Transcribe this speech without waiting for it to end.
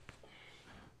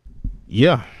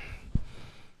Yeah.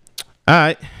 All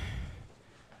right.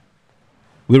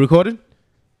 We recording?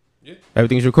 Yeah.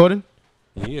 Everything's recording?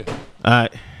 Yeah. All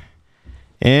right.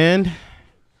 And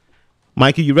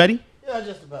Mikey, you ready? Yeah,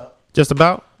 just about. Just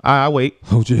about? I'll wait.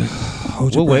 Hold your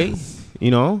We'll wait.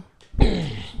 You know?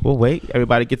 We'll wait.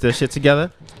 Everybody get their shit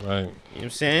together. Right. You know what I'm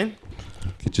saying?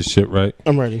 Get your shit right.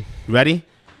 I'm ready. Ready?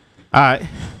 All right.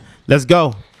 Let's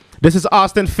go. This is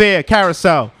Austin Fair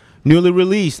Carousel. Newly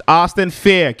released Austin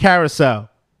Fair Carousel.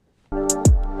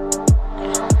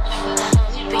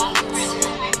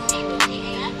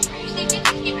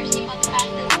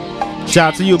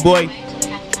 Shout out to you, boy.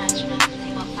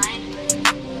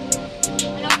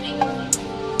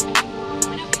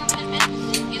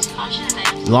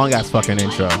 Long ass fucking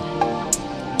intro.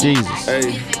 Jesus.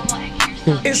 Hey.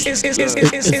 It's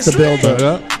the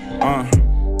build-up.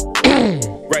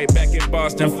 Right back in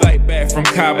Boston, flight back from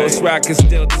Cabo, so I can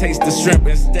still taste the shrimp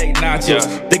and steak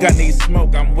nachos. Think I need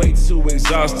smoke, I'm way too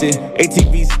exhausted.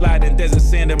 ATV sliding, desert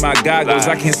sand in my goggles.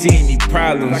 I can't see any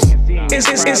problems.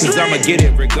 Cause I'ma get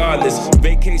it regardless.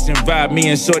 Vacation vibe, me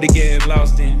and Shorty getting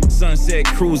lost in. Sunset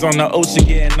cruise on the ocean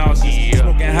getting nauseous.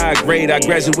 Smoking high grade, I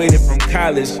graduated from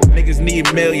college. Niggas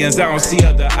need millions, I don't see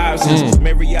other options.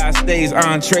 Marriott stays,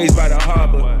 entrees by the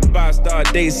harbor. 5-star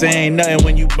dates, ain't nothing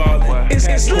when you ballin'.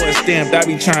 Passport stamped, I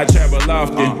be trying to travel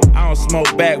often. I don't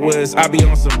smoke backwards, I be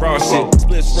on some raw shit.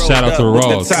 Splits rolled Shout out to up with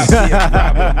Ross. the top tier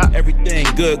robber. Everything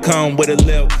good come with a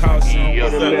little caution.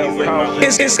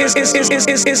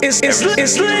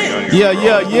 It's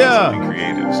lit.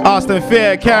 Yeah. Austin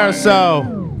Fair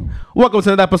Carousel. Welcome to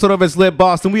another episode of It's Lit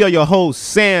Boston. We are your hosts,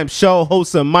 Sam, show,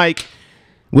 host, and Mike.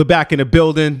 We're back in the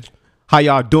building. How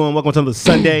y'all doing? Welcome to another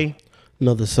Sunday.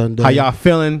 Another Sunday. How y'all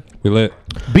feeling? We lit.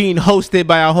 Being hosted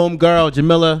by our homegirl,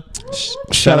 Jamila.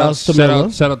 Shout out to Miller.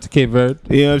 Shout out to Cape Verde.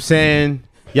 You know what I'm saying?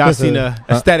 Y'all seen the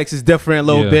aesthetics is different a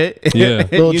little bit. Yeah.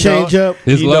 Little change up.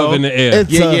 There's You love know, in the air. it's-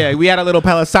 Yeah. We had a little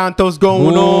Palo Santos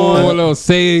going Ooh, on. a little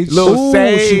sage. Little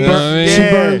sage. She You know what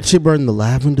I mean? She burned the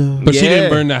lavender. But she Yeah. didn't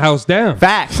burn the house down.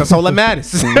 Facts. That's all that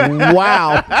matters.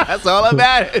 Wow. That's all that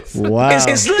matters. Wow.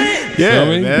 It's lit. Yeah, You know what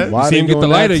I mean? man. Why You see him they get the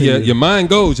doing that lighter, to you? your mind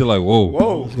goes. You're like, whoa.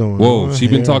 What's going Whoa. on She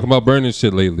been here? talking about burning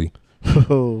shit lately.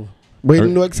 Oh.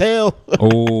 Waiting to exhale.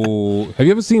 Oh. Have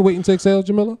you ever seen Waiting to Exhale,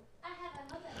 Jamila?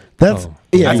 That's Oh.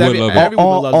 yeah. You That's would love it. every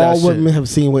woman loves all that women shit. have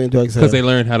seen Waiting to Exhale. Because they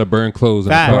learned how to burn clothes in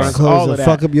the Facts. car. burn clothes all and of that.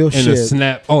 fuck up your And the shit.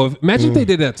 snap. Oh, imagine if they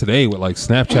did that today with like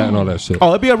Snapchat and all that shit. Oh,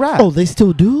 it'd be a wrap. Oh, they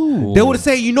still do, They would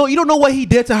say, you don't know what he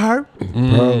did to her.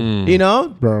 Mm. You know?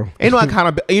 bro. Ain't no kind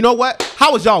of, you know what?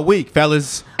 How was y'all week,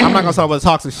 fellas? I'm not going to talk about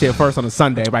toxic shit first on a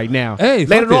Sunday right now. Hey,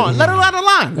 later fuck on. it. Let it on the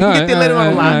line. We can get there later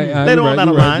on the line. Alright, Later you on right, down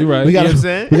the you right, line. you right. We You know gotta what I'm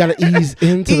saying? we gotta ease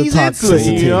into the Ease into it,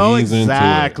 toxicity. you know? Ease into it.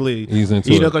 Exactly. Ease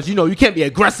into You know, it. because, you can't be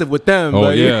aggressive with them. Oh,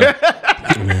 but, yeah.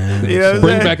 You know what I'm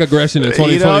Bring saying? back aggression in You know,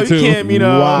 you 2022. can't,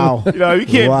 Wow. you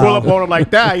can't Wow. pull up on them like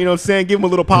that. You know what I'm saying? Give them a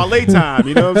little parlay time.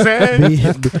 You know what I'm saying?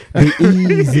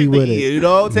 Be easy with it. You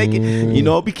know, take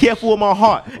it. Be careful with my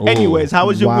heart. Oh. Anyways, how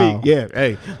was your Wow. week? Yeah.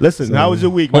 Hey, listen. How was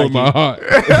your week, Oh, Mikey? my heart.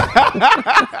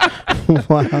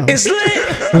 Wow. It's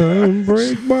lit.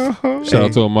 Break my heart. Shout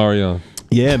out to Omarion.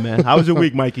 Yeah, man. How was your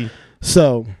week, Mikey?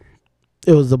 So,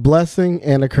 it was a blessing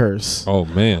and a curse. Oh,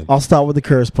 man. I'll start with the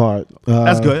curse part.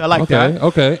 That's good. I like Okay, that.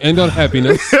 okay. End on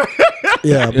happiness.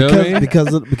 Yeah, You know what I mean?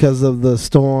 because of the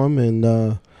storm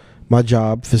and my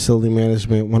job, facility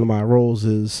management. One of my roles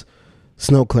is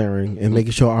snow clearing and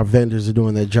making sure our vendors are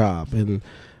doing their job. And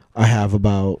I have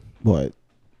about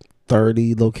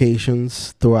 30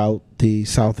 locations throughout the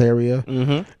South area,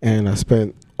 and I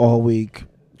spent all week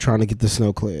trying to get the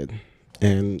snow cleared,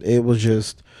 and it was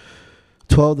just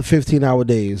 12 to 15 hour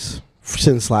days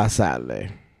since last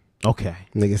Saturday. Okay.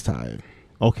 Niggas tired,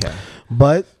 Okay.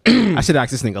 but I should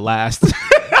ask this nigga last.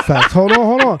 facts. Hold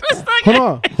on.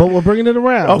 But we're bringing it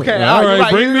around. Okay. All you're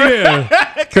right, bring me in.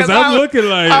 Because I'm looking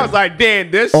like. I was like,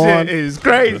 damn, this On- shit is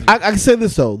crazy. I can say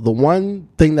this though. The one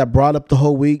thing that brought up the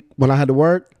whole week when I had to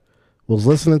work was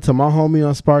listening to my homie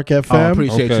on Spark FM. I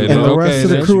appreciate Okay, you. and bro. the rest of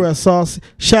the that's- crew at Saucy.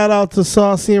 Shout out to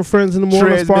Saucy and Friends in the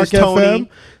Morning, Triz, Spark Miss Tony. FM.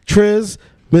 Triz,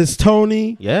 Miss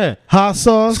Tony, Yeah. Hot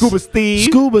Sauce, Scuba Steve.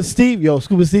 Scuba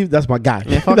Steve, that's my guy.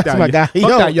 fuck That's that. my guy. Fuck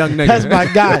that young nigga. That's my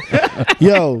guy.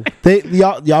 Yo,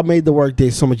 y'all made the work day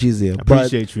so much easier.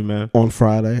 Appreciate you, man. But on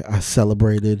Friday, I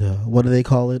celebrated. What do they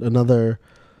call it? Another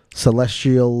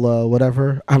celestial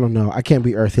whatever. I don't know. I can't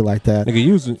be earthy like that. Nigga,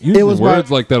 using was words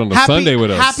my- like that on the Sunday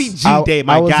with us. Happy G Day,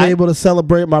 my I was guy. able to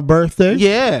celebrate my birthday.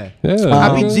 Yeah. Yeah.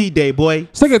 Happy G Day, boy.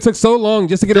 This nigga took so long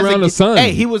just to get around the sun.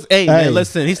 Hey, he was. Hey, man,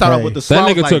 listen. He started off with the That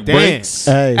swallows nigga like, took damn, breaks.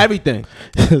 Hey. everything.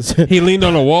 He leaned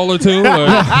on a wall or two. Or,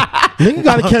 Nigga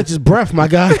gotta catch his breath, my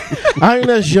guy. I ain't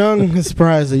as young and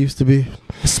surprised I used to be.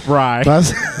 Spry. you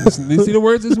see the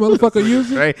words this motherfucker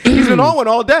using? Right? He's been on one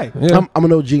all day. Yeah. I'm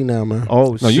an OG now, man.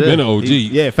 Oh, No, you been an OG.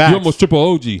 Yeah, facts. You almost triple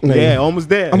OG. Yeah, almost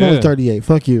there. I'm Yeah. only 38.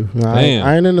 Fuck you. Damn.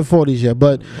 I ain't in the 40s yet,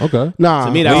 but Okay. nah.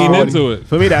 To me, that's Lean 40. into it.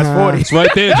 For me, that's 40. It's right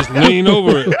there. Just lean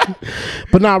over it.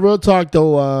 But nah, real talk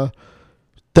though.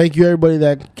 Thank you everybody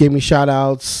that gave me shout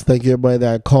outs. Thank you everybody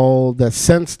that called, that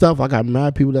sent stuff. I got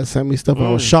mad people that sent me stuff. And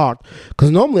I was shocked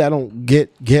because normally I don't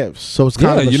get gifts, so it's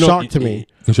kind of a shock to me.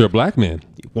 Because you're a black man.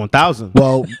 1,000.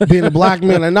 Well, being a black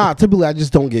man or not, typically I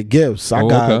just don't get gifts. I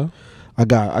got okay. I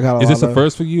got a Is lot this a of-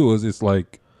 first for you, or is this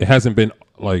like it hasn't been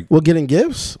like? Well, getting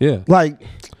gifts? Yeah. Like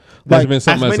Hasn't been As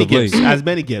something many as of late. gifts. As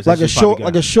many gifts. like a That's probably short,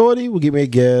 like a shorty will give me a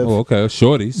gift. Oh, okay.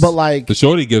 Shorties. But like the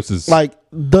shorty gifts is like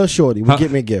the shorty will Huh?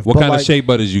 give me a gift. What But kind like, of shea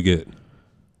butters you get?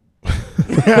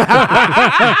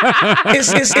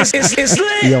 It's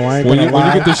lit. Yo, I ain't When gonna you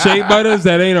lie. get the shea butters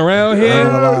that ain't around I ain't here,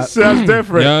 gonna lie. That's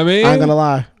different. you know what I mean? I ain't gonna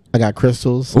lie. I got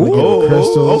crystals. I Ooh. get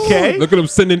crystals. Okay. Look at them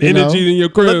sending You know? energy in your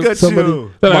crib. Look at Somebody-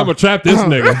 you. I'm gonna trap this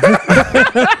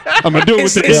nigga. I'm gonna do it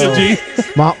with the energy.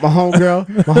 My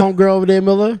homegirl over there,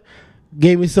 Miller,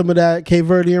 gave me some of that Cape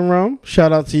Verdean rum.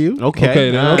 Shout out to you. Okay.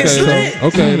 Okay then. nice.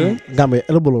 Okay then. Got me an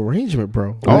edible arrangement,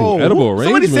 bro. Oh, Edible somebody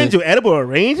arrangement. send you edible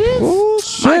arrangements? Oh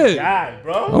shit. God,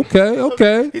 bro.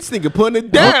 Okay. This nigga putting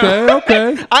it down.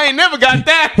 Okay. I ain't never got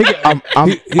that.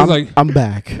 He's like, I'm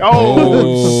back.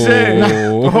 Oh, shit.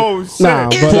 Oh. Oh, shit. Nah,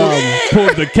 but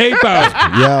pulled the cape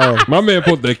out. yo, My man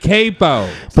pulled the cape out.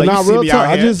 but like nah, you see real me talk.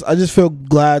 out here. I just feel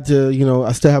glad to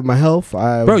I still have my health.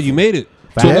 Bro, you made it.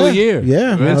 To Yeah, another year.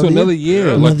 yeah, Man, to another year.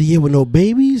 Another Like, year with no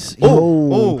babies.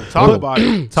 Oh, talk about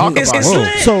it. Talk about It's it. Whoa.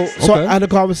 lit. So Okay. I had a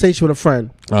conversation with a friend.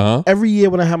 uh-huh. Every year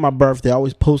when I had my birthday, I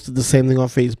always posted the same thing on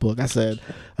Facebook. I said,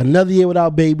 "Another year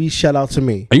without babies. Shout out to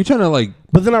me." Are you trying to like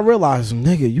But then I realized,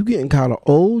 nigga, you getting kind of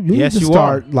old. You Yes, need to you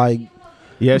start like.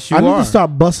 Yes, you I need are. to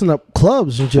start busting up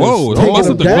clubs and just whoa, don't taking bust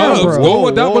them up the down, gloves. bro. Go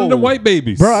without one of them Whoa. white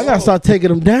babies. Bro, I gotta start taking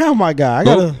them down, my guy. I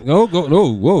gotta, Go.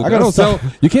 No, whoa. I I gotta don't stop.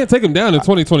 tell. You can't take them down in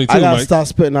 2022, I gotta Mike. start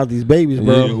spitting out these babies,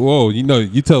 bro. Whoa,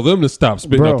 you tell them to stop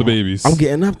spitting Bro, out the babies. I'm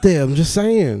getting up there. I'm just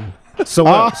saying. So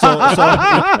what? So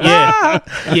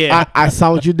yeah. I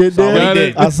saw what you did Saw what he there.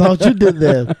 did. I saw what you did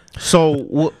there.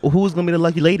 So who's gonna be the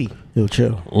lucky lady? Yo,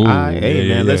 chill. Ooh, Hey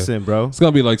yeah, man, yeah. listen, bro. It's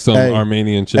gonna be like some Hey,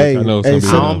 Armenian chick. hey, I know it's hey, gonna be.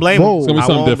 son, I don't blame Whoa. him. It's gonna be I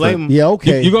something won't different. blame him. Yeah,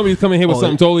 okay. You're gonna be coming here with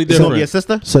something totally It's gonna be a different.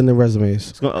 sister. Send the resumes.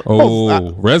 It's gonna-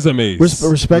 Oh, resumes.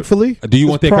 Respectfully. Do you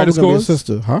want it's their credit probably gonna be a scores?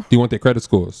 Sister, huh? Do you want their credit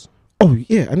scores? Oh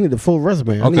yeah, I need a full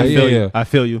resume. I Okay, need yeah, yeah. I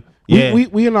feel you. Yeah.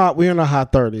 We in our high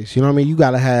 30s. You know what I mean? You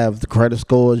gotta have the credit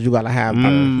scores. You gotta have.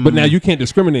 But now you can't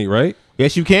discriminate, right?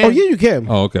 Yes, you can. Oh yeah, you can.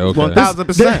 Oh, okay.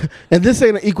 1,000%. And this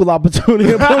ain't an equal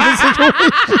opportunity employment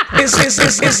situation.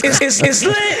 It's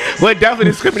lit. We're definitely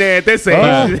discriminating at this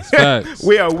age. Facts.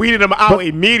 We are weeding them out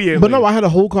immediately. But no, I had a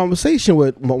whole conversation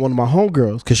with one of my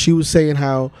homegirls because she was saying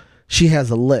how she has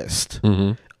a list.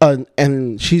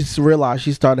 And she's realized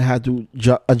she started to have to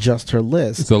adjust her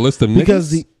list. It's a list of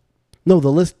because niggas? the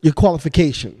list, your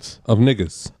qualifications Of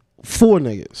niggas. for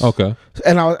niggas. Okay.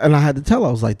 And I had to tell her,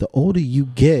 I was like, the older you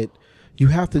get, you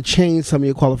have to change some of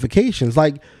your qualifications.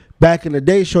 Like back in the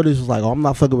day, shorties was like, oh, I'm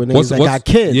not fucking with niggas that got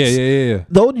kids. Yeah.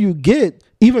 The older you get,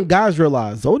 even guys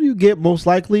realize, the older you get, most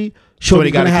likely,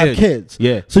 shorty's got gonna a have kid. kids.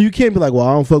 Yeah. So you can't be like, well,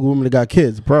 I don't fuck with women that got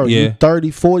kids. Bro, Yeah. you 30,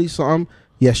 40 something.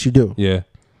 Yes, you do. Yeah.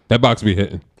 That box be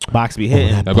hitting. box be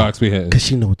hitting. That box be hitting. Because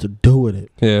she know what to do with it.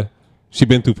 Yeah. She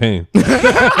been through pain. Whoa.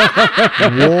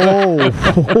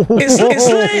 It's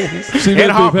lit. She been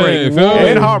And heartbreak. Feel me?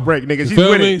 And heartbreak, nigga. She's Feel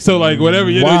with me? it. So like whatever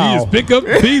you know, Wow. you just pick up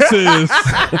pieces.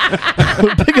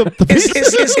 Pick up the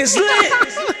pieces. It's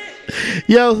lit.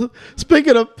 Yo,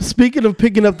 speaking of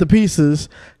picking up the pieces,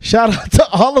 shout out to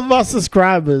all of our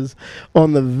subscribers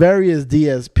on the various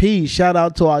DSPs. Shout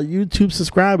out to our YouTube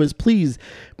subscribers. Please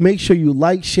make sure you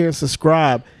like, share, and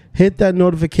subscribe. Hit that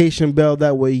notification bell.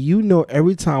 That way you know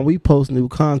every time we post new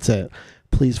content.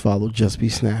 Please follow Just Be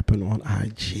Snapping on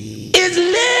IG. It's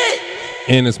lit.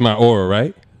 And it's my aura,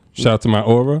 right? Shout out to my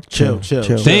aura. Chill.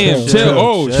 Damn, chill.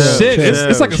 Oh, shit.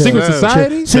 It's like a secret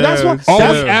society. See, that's why. All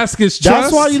we ask is trust.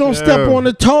 That's why you don't step on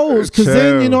the toes, because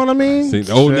then you know what I mean. See,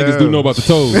 the old niggas do know about the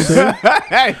toes.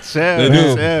 Hey, chill. They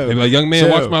do. They be like, young man,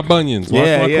 watch my bunions. Watch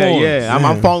my corns. Yeah.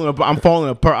 I'm falling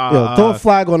apart. Yo, throw a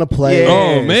flag on the play.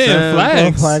 Oh man, flags. Throw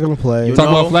a flag on the play. Talk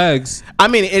about flags. I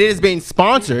mean, it is being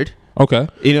sponsored. Okay.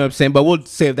 You know what I'm saying? But we'll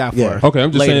save that for Okay,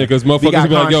 I'm just saying because motherfuckers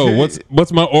be like, yo,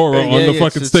 what's my aura on the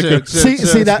fucking sticker?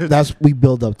 See that we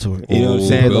build up to it. You know what I'm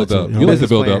saying? Build up. You like the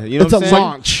build up. You know It's what I'm a saying?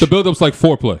 launch. The build up's like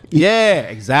foreplay. Yeah,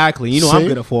 exactly. You know I'm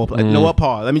good at foreplay. You know what,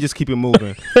 Paul? Let me just keep it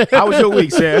moving. How was your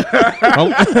week, Sam?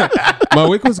 My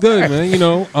week was good, man. You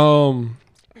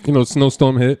know,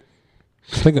 snowstorm hit.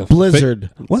 I think a Blizzard.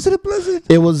 Was it a blizzard?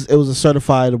 It was a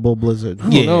certifiable blizzard. I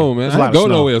don't know, man. There's a I lot didn't go of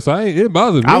snow. nowhere, so it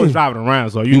bothered me. I was driving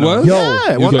around, so you You know. was? Yo,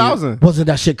 Yeah, You was 1,000. Wasn't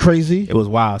that shit crazy? It was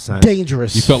wild, son.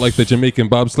 Dangerous. You felt like the Jamaican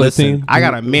bobsled Listen, team? I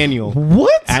got a manual.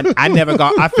 What? And I never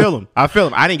got. I feel him.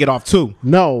 I didn't get off 2.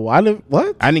 No, I didn't.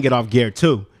 What? I didn't get off gear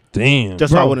 2. Damn.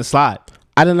 Just so I Bro. wouldn't slide.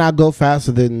 I did not go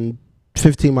faster than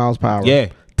 15 miles per hour. Yeah.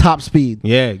 Top speed.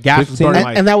 Yeah, gas was 15? burning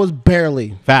And, and that was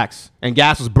barely. facts, and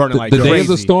gas was burning like the crazy. day of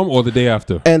the storm or the day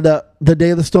after? And the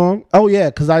day of the storm. Oh yeah,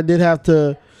 because I did have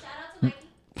to.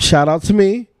 Shout out to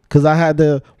me, because I had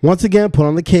to once again put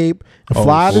on the cape and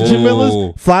fly to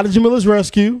Jamila's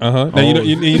rescue. Now you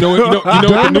know what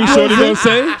the new shorty gonna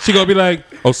say? She gonna be like,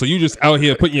 "Oh, so you just out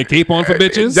here putting your cape on for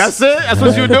bitches? That's it. That's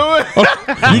what you're doing.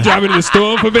 You driving in the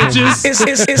storm for bitches? It's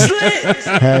lit.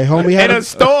 Hey, homie had In a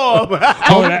storm.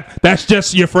 Oh, that's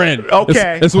just your friend.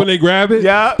 Okay. That's when they grab it.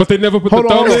 Yeah. but they never put Hold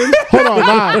the on, thumb in. hold on,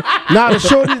 nah. The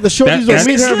shorties will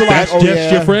meet her and be like, That's "Oh just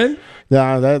yeah, your friend.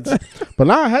 Nah, that's." But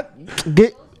now I had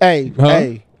get.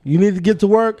 Hey, you need to get to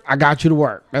work. I got you to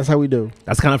work. That's how we do.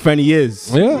 That's kind of friend he is.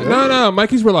 Yeah, no,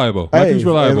 Mikey's reliable. Hey, Mikey's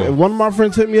reliable. if one of my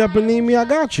friends hit me up and need me, I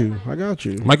got you.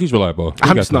 Mikey's reliable.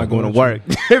 I'm just not going to work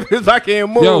if I can't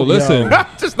move. Yo, listen. I'm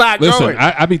just not Listen, going.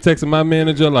 I be texting my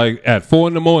manager like at 4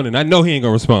 a.m. I know he ain't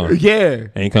gonna respond. Yeah.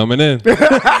 Ain't coming in.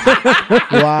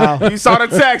 Wow. You saw the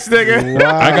text, nigga.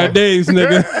 Wow. I got days,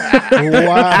 nigga.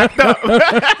 Wow.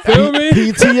 Feel me?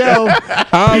 PTO.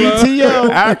 PTO.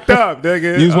 Act up,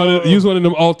 nigga. Use one of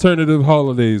them alternative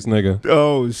holidays, nigga.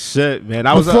 Oh shit, man.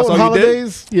 I was Floating so you did?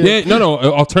 holidays. Yeah, no,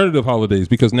 alternative holidays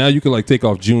because now you can like take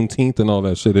off Juneteenth and all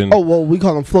that shit. In. Oh well, we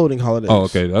call them floating holidays. Oh,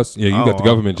 okay. You got the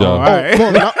government job. all right.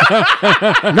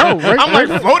 No, I'm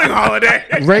like floating holiday.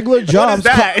 regular jobs.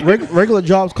 that? Regular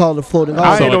jobs called a floating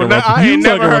I holiday. ain't, like know, a I ain't you sound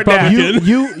never like a heard that.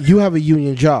 Republican. You have a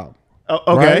union job.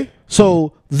 Okay. Right?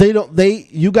 So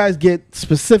you guys get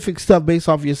specific stuff based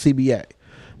off your CBA.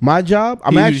 My job,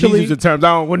 I'm He's actually using terms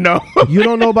I don't know. you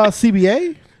don't know about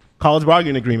CBA? College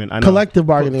bargaining agreement. I know. Collective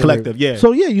bargaining. Collective, agreement. yeah.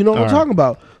 So yeah, you know what All I'm right. talking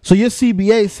about. So your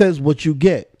CBA says what you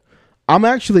get. I'm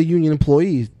actually a union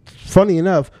employee. Funny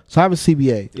enough, so I have a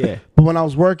CBA. Yeah. But when I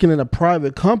was working in a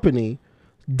private company,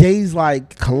 days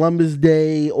like Columbus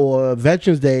Day or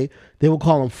Veterans Day, they would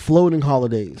call them floating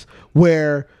holidays,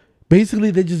 where basically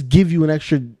they just give you an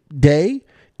extra day,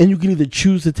 and you can either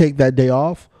choose to take that day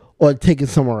off or take it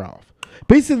somewhere else.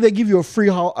 Basically, they give you a free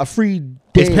day.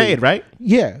 It's paid, right?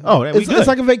 Yeah. Oh, then we it's good.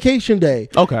 like a vacation day.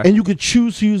 Okay. And you could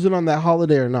choose to use it on that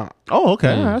holiday or not. Oh,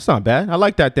 okay. Yeah, that's not bad. I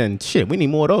like that then. Shit, we need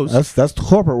more of those. That's the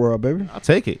corporate world, baby. I'll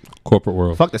take it. Corporate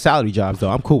world. Fuck the salary jobs, though.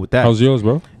 I'm cool with that. How's yours,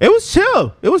 bro? It was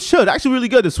chill. It was chill. Actually, really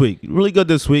good this week. Really good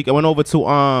this week. I went over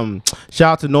to shout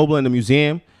out to Noble in the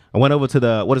museum. I went over to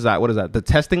the what is that? The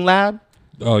testing lab.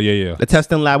 Oh yeah. The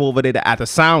testing lab over there at the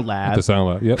sound lab. The sound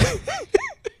lab. Yep.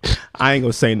 I ain't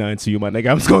gonna say nothing to you, my nigga.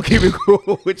 I'm just gonna keep it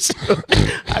cool with you.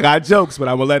 I got jokes, but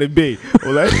I'm gonna let it be. I'm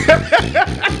gonna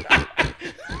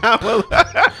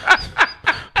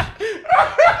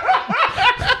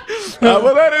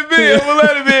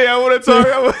let it be. I want to talk.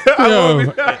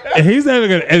 Yo, he's never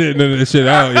gonna edit none of this shit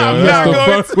out, yo.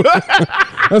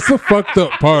 That's the fucked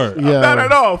up part. Yeah. Not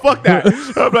at all. Fuck that.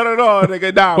 Not at all,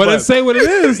 nigga. Nah, But let's say what it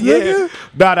is, nigga.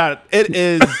 Nah. It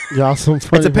is. Y'all some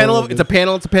funny It's a panel. motherfuckers. It's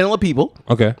a panel of people.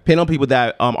 Okay. Panel of people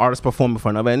that artists perform in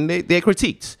front of, and they're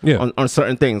critiqued on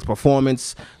certain things,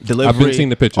 performance, delivery. I've been seeing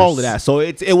the pictures. all of that. So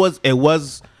it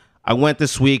was. I went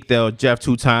this week. There was Jeff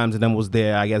 2 times, and then was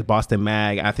there. I guess Boston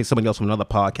Mag. I think somebody else from another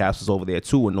podcast was over there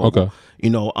too. And Okay. you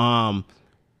know,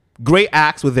 great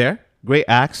acts were there. Great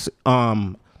acts.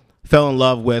 Fell in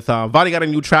love with. Vonnie got a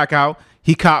new track out.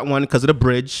 He caught one because of the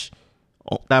bridge.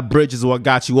 Oh, that bridge is what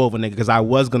got you over, nigga. Because I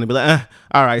was gonna be like,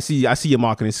 all right, I see your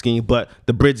marketing scheme, but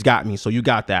the bridge got me. So you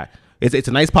got that. It's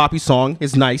a nice poppy song.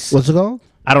 It's nice. What's it called?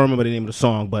 I don't remember the name of the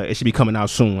song, but it should be coming out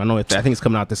soon. I think it's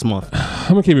coming out this month. I'm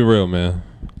gonna keep it real, man.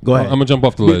 Go ahead. I'm gonna jump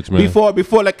off the ledge, man.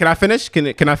 Before, like, can I finish?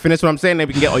 Can I finish what I'm saying? Then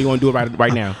we can get. Or you want to do it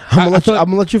right now? I'm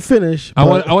gonna let you finish. I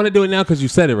want to do it now because you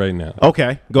said it right now.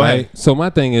 Okay, go ahead. So my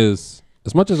thing is,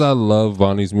 as much as I love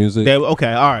Vonnie's music,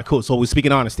 Okay, all right, cool. So we're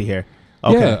speaking honesty here.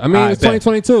 Okay. Yeah, I mean, it's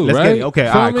 2022, Let's right? get it. Okay,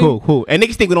 all right, cool. And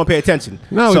niggas think we don't pay attention.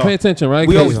 No, So, we pay attention, right?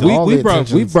 we always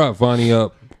We brought Vonnie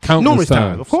up countless numerous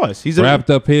times. Of course, he's a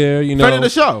wrapped up here. You know, friend of the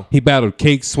show. He battled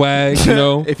Cake Swag. You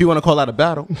know, if you want to call that a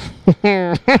battle.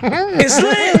 It's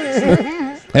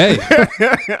lit. hey,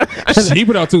 he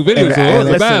put out 2 videos, so it was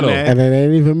a listen, battle. man. And it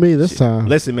ain't even me this time.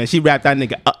 Listen, man, she rapped that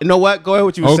nigga. You know what? Go ahead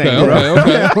with what you were saying, bro.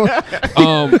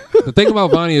 Okay. The thing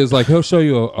about Vonnie is like he'll show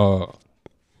you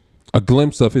a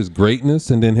glimpse of his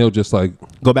greatness, and then he'll just like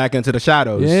Go back into the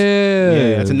shadows.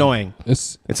 yeah, It's annoying.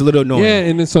 It's a little annoying. Yeah,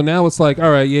 and then so now it's like, all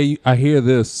right, yeah, I hear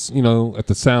this, you know, at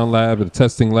the sound lab, at the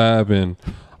testing lab, and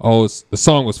the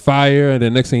song was fire, and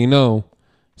then next thing you know,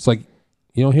 it's like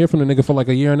you don't hear from the nigga for like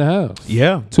a year and a half.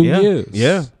 Yeah. 2 years.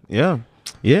 Yeah.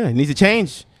 It needs to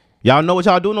change. Y'all know what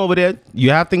y'all doing over there.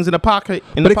 You have things in the pocket.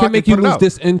 But it can make you lose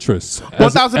disinterest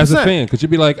as 1000%. a fan, because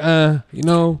you'd be like, you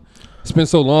know, it's been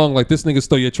so long, like this nigga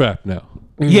stole your trap now.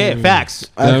 Yeah, facts.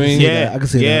 You know what I mean? Yeah, I can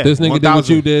see that. This nigga did what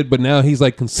you did, but now he's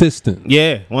like consistent.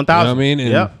 Yeah, 1,000. You know what I mean? And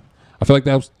Yep. I feel like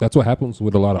that's what happens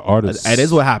with a lot of artists. That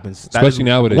is what happens. That Especially is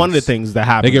nowadays. One of the things that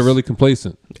happens. They get really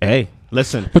complacent. Hey,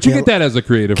 listen. But you get that as a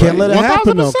creative, Can't right? let it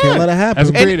happen though. 1000%. Can't let it happen. As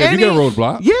a creative, you get a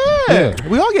roadblock. Yeah.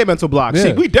 We all get mental blocks. Yeah.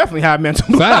 Shit, we definitely have mental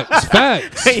blocks.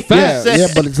 Facts. Yeah,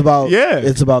 but it's about Yeah.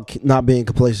 it's about not being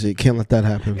complacent. Can't let that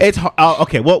happen. It's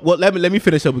okay. Well, let me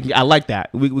finish up. I like that.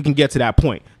 We can get to that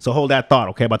point. So hold that thought,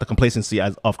 okay, about the complacency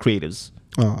of creatives.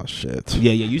 Oh shit.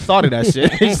 Yeah. You started that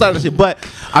shit. You started that shit. But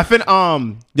I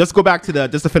just go back to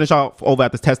just to finish off over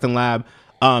at the testing lab.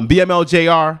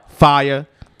 BMLJR, fire.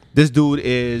 This dude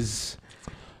is.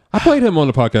 I played him on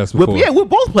the podcast before. We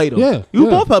both played him. Yeah, we yeah.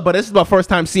 both played, but this is my first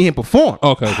time seeing him perform.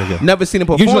 Okay. Never seen him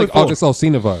perform. Usually like before. August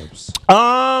Alsina vibes.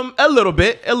 A little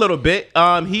bit.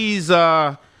 He's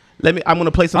I'm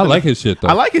gonna play something. I like his shit though.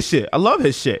 I like his shit. I love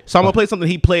his shit. So I'm gonna play something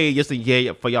he played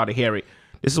yesterday for y'all to hear it.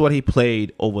 This is what he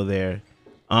played over there.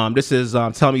 This is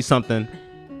Tell Me Something.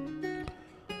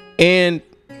 And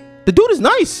the dude is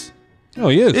nice. Oh,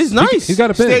 he is. It's nice. He's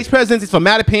got a pen. Stage presence. He's from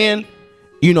Mattapan.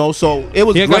 You know, so it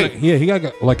was great. He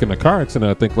got like in a car accident,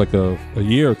 I think like a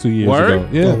year or 2 years Word? ago.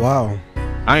 Yeah. Oh wow.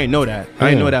 I didn't know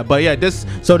that. But yeah,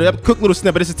 so the quick little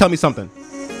snippet. This is Tell Me Something.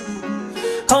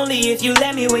 Only if you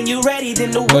let me when you're ready, then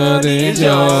the world is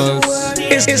yours.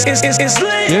 It's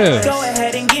lit. Yeah. Go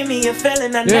ahead and give me a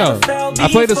feeling I Yeah. never felt I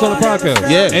played this on the before, podcast.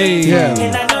 never Yeah. felt. Hey. Yeah.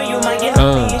 And I know you might get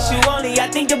the issue only I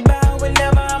think about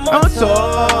whenever I'm on tour.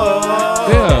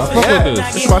 Yeah, I fuck with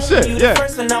this. It's my shit. Yeah.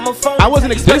 I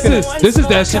wasn't expecting it. This is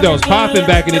that shit that was popping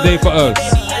back in the day for us.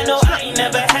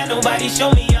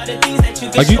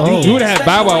 Like you would have had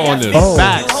Bow Wow on this. Oh.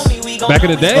 Facts. Back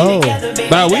in the day? Oh.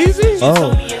 Bow Weezy?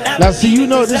 Oh. Now see, you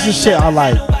know this is shit I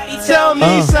like. Tell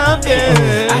me something.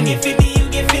 I get 50, you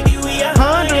get 50, we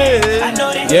 100. I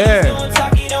know that Yeah. don't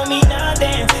talk, it don't mean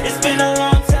nothing. It's been a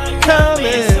long time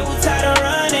coming. So tired of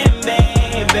running,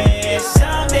 baby.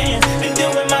 Something been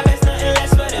doing my best, nothing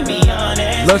less but to be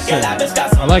honest. Listen,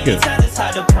 I like it.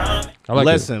 I like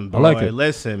listen, it. boy, I like it.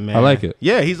 listen, man. I like it.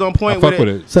 Yeah, he's on point I fuck with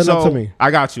it. with it. Send so, that to me.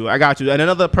 I got you. And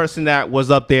another person that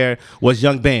was up there was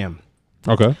Young Bam.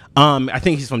 Okay. I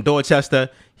think he's from Dorchester.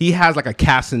 He has like a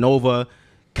Casanova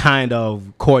kind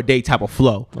of Corday type of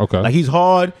flow. Okay. Like he's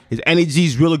hard, his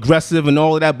energy's real aggressive and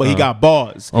all of that, but he got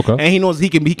bars. Okay. And he knows he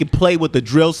can play with the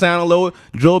drill sound a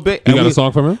drill bit. You And got a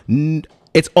song from him?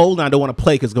 It's old and I don't want to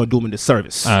play because it's gonna do him a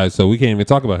disservice. All right, so we can't even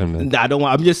talk about him then. I don't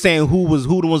want. I'm just saying who was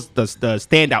the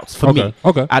standouts for Okay, me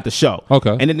okay. at the show.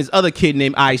 Okay. And then this other kid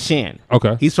named I Shan.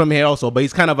 Okay. He's from here also, but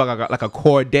he's kind of like a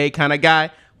Corday kind of guy.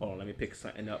 Hold on, let me pick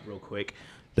something up real quick.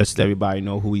 Let's let everybody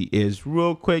know who he is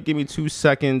real quick. Give me 2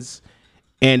 seconds.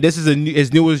 And this is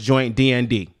his newest joint,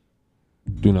 DND.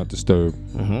 Do Not Disturb.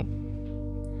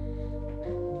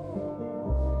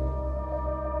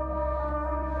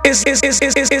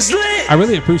 It's lit. I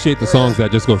really appreciate the songs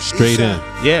that just go straight in.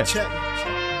 Yeah.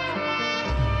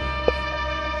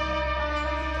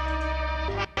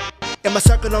 In my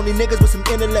circle, only niggas with some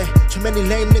intellect. Too many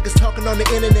lame niggas talking on the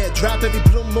internet. Drop every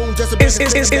blue moon just to bring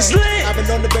It's lit. I've been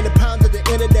on the been a pound of the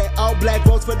internet. All black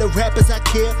votes for the rappers I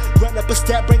kill. Run up a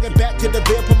step, bring it back to the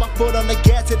real. Put my foot on the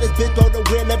gas to this bitch blow the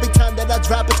wheel. Every time that I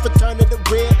drop, it's for turning the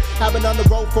real. I've been on the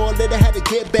road for a little, had to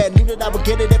get back. Knew that I would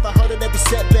get it if I heard it every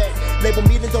setback. Label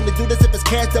meetings only do this if it's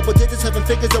cash double digits, 7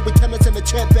 figures, or we turn it in the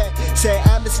chat back. Say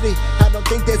honestly, I don't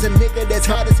think there's a nigga that's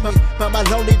hard as me. Mama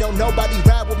lonely, don't nobody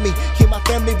ride with me. Keep my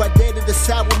family right there to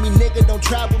decide with me. Nigga, don't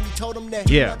try with me. Told him that.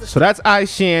 Yeah. So that's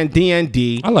Ishan,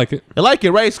 DND. I like it. I like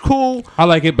it, right? It's cool. I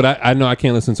like it, but I know I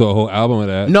can't listen to a whole album of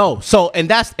that. No. So and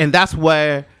that's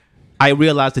where I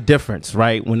realized the difference,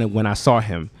 right? When I saw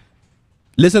him.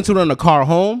 Listen to it on the car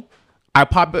home, I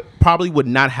probably would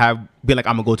not have been like,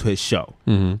 I'm gonna go to his show.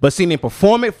 But seeing him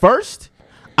perform it first,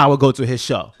 I would go to his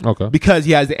show. Okay. Because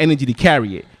he has the energy to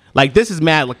carry it. Like, this is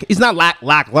mad. Like, it's not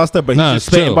lackluster, but he's Nah, just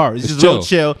it's spitting chill. bars. It's just real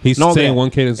chill. He's and all saying that. one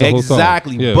cadence the whole song.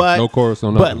 Exactly. Yeah, But no chorus,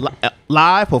 no but nothing.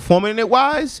 live performing it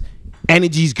wise,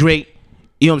 energy's great.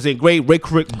 You know what I'm saying? Great gives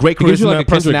you charisma, like a Kendrick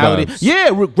personality. vibes.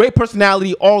 Yeah, great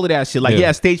personality, all of that shit. Like,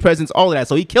 yeah, stage presence, all of that.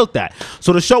 So he killed that.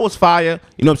 So the show was fire.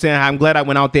 You know what I'm saying? I'm glad I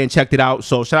went out there and checked it out.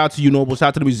 So shout out to you, Noble. Shout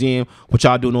out to the museum. What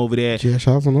y'all doing over there? Yeah,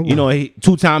 shout out to Noble. You know, he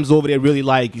 2 times over there really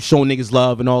like showing niggas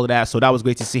love and all of that. So that was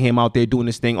great to see him out there doing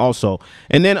this thing also.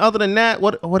 And then other than that,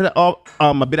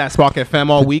 I've been at Spark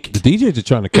FM all week. The DJs are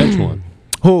trying to catch one.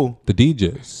 Who? The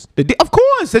DJs. Of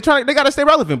course. They gotta stay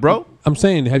relevant, bro. I'm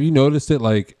saying, have you noticed it,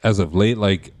 like, as of late,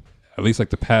 like, at least like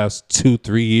the past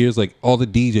 2-3 years, like all the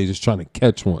DJs is trying to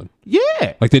catch one.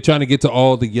 Yeah. Like they're trying to get to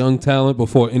all the young talent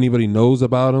before anybody knows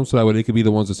about them, so that way they could be the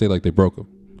ones to say like they broke them.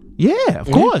 Yeah, of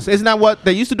course. Isn't that what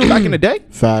they used to do back in the day?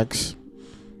 Facts.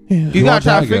 You gotta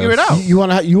try to figure it out. You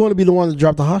want to be the one to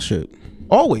drop the hot shit.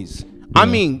 Always. I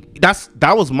mean,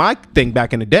 that was my thing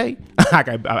back in the day.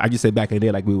 I just said back in the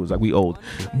day like we old.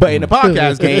 But in the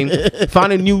podcast game,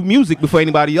 finding new music before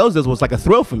anybody else does was like a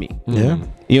thrill for me. Yeah. You know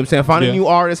what I'm saying? Finding new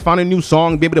artists, finding a new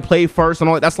song, be able to play first and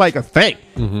all that. That's like a thing.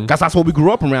 That's what we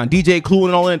grew up around. DJ Clue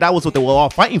and all that. That was what they were all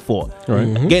fighting for.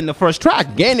 Right. Getting the first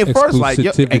track, getting it first. Like,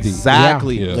 Exclusivity.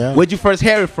 exactly. Yeah. Yeah. Where'd you first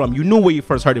hear it from? You knew where you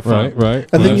first heard it from. Right.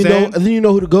 And then Right. you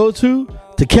know who to go to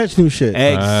catch new shit.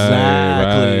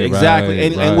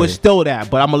 Exactly. And we're still that,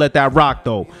 but I'm gonna let that rock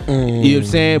though. You know what I'm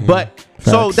saying? But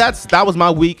so that was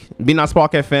my week, being on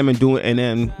Spark FM and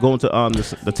then going to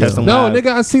the testing. No, lab.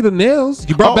 nigga, I see the nails.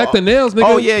 You brought back the nails, nigga.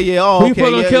 Oh yeah. Oh, Who you okay.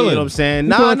 put on Yeah, Killing? you know what I'm saying?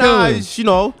 Who put on Nah, Killing? it's, you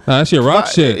know. Nah, that's your rock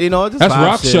shit. You know, just that's vibe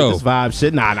rock shit. show. Just vibe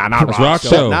shit. Nah, That's rock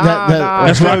show. Nah,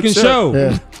 That's nah, rockin' show.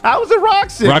 Yeah. I was a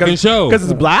rock shit. Rockin' show. Because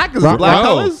it's black. Because it's black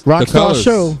colors. Rockstar the colors.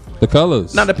 show. The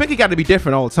colors. Now the pinky got to be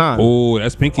different all the time. Oh,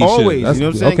 that's pinky Always, shit. That's, you know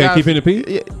what I'm saying, okay, guys? keeping the P?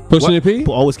 Yeah. Pushing What? the P?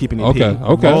 Always keeping it P.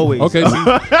 Okay. Always. Okay.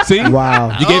 See?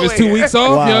 Wow. You gave us 2 weeks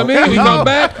off, Wow. you know what I mean? We come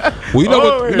back. We know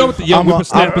what the young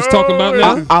whippersnappers talking about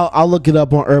now. I'll look it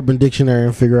up on Urban Dictionary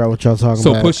and figure out what y'all talking So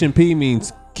about. pushing P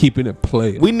means keeping it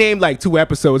played. We named like 2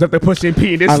 episodes after pushing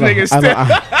P. This I know, nigga I know,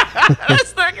 still.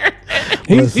 This nigga.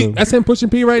 Listen. That's him pushing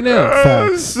P right now.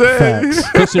 Facts. Facts.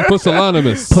 Pushing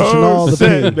Pusillanimous. Pushing all the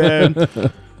Shit, P. man.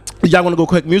 Y'all want to go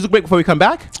quick music break before we come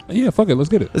back? Yeah, fuck it. Let's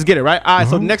get it. Let's get it, right? All right,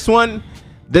 so next one,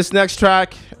 this next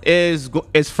track is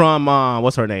from,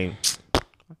 what's her name?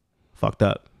 Fucked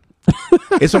up.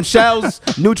 It's from Shells.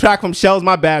 New track from Shells.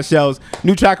 My bad, Shells.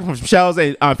 New track from Shells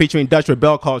and featuring Dutch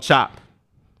Rebel called Chop.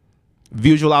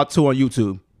 Visual out 2 on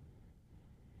YouTube.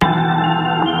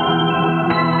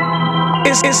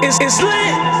 It's lit.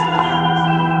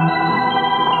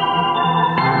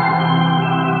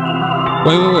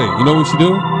 Wait. You know what we should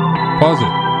do? Pause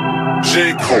it.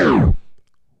 J. Cole.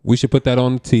 We should put that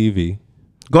on the TV.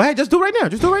 Go ahead, just do it right now.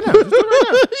 Just do it right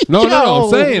now.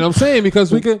 No. I'm saying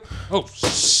because we could. Oh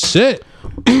shit.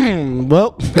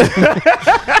 Well,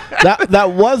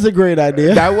 that was a great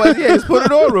idea. That was, yeah, let's put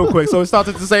it on real quick so it starts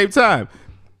at the same time.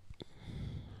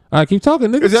 All right, keep talking,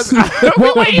 nigga. It's just,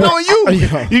 we're waiting on you.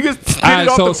 You just get All it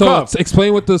off the right, so cuff.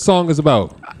 explain what the song is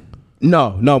about.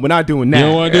 No, we're not doing that. You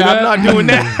don't wanna do that? I'm not doing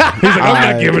that. He's like,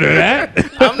 I'm not giving her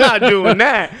that. I'm not doing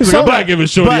that. He's like, I'm not giving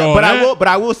Shorty all but that.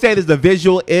 I will say this: the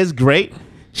visual is great.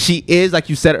 She is, like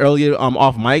you said earlier,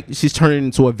 off mic. She's turning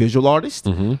into a visual artist.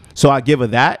 So I give her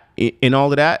that and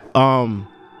all of that.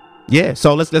 Yeah.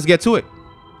 So let's get to it.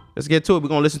 Let's get to it. We're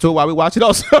gonna listen to it while we watch it.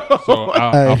 Also. So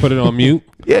I'll put it on mute.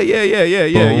 Yeah.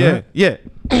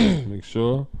 Make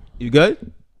sure. You good?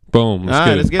 Boom. All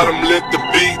right, let's get it. Let the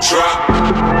beat drop.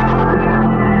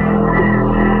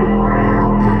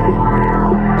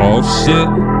 Oh shit.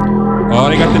 Oh,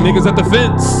 they got the niggas at the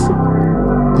fence.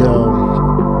 Yo.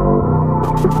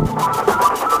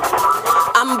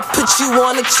 I'ma put you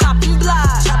on a chopping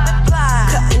block.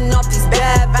 Cutting off these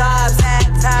bad vibes.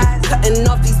 Cutting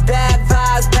off these bad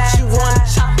vibes. Put you on a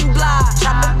chopping block.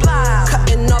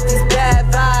 Cutting off these bad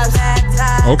vibes.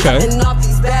 Okay. Cutting off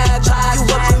these bad vibes.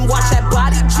 You up and watch that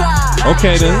body drop.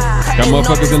 Okay then. Got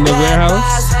motherfuckers in the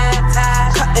warehouse.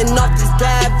 Cutting off these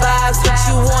bad vibes. Put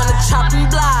you on a chopping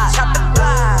block.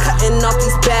 Cutting off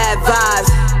these bad vibes.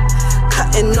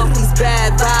 Cutting off these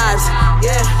bad vibes.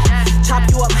 Yeah. chop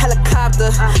you up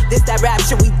helicopter. This that rap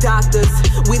shit, we doctors.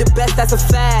 We the best, that's a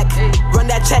fact. Run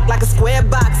that check like a square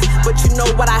box. But you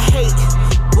know what I hate?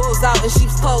 Wolves out in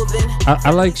sheep's clothing.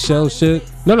 I like Shell shit.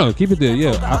 No, keep it there.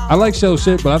 Yeah, I like Shell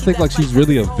shit, but I think like she's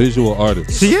really a visual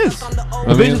artist. She is.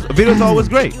 The video's always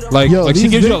great. Like, Yo, she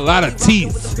these gives you a lot of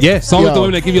teeth. Yeah. Songs with the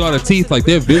women that give you a lot of teeth, like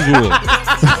they're visual.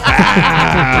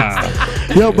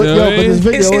 But this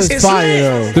video is it's fire.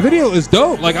 Though. The video is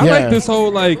dope. Like I Yeah. like this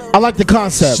whole like I like the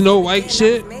concept. Snow White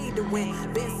shit.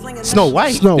 Snow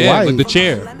White. Snow Yeah, White. like the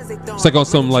chair. It's like on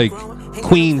some like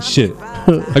Queen shit.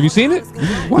 Have you seen it?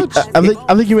 What? I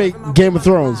think you made Game of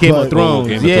Thrones. Game but, of Thrones.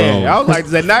 Game of Yeah. Thrones. I was like,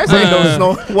 is that nice? I ain't know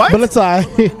Snow White. But it's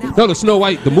alright. No, the Snow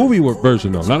White, the movie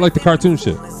version though, not like the cartoon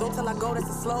shit.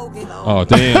 Oh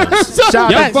damn! Shout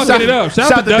Y'all out- fucking shout- it up.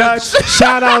 Shout out to Dutch.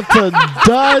 Shout out to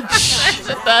Dutch.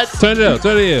 Turn it up.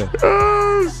 Turn it here.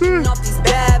 Cutting off these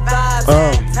bad vibes.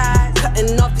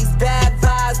 Cutting off these bad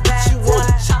vibes. But you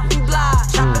wanna chop and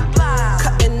block.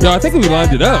 Yo, I think we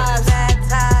lined it up.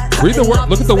 Read the word.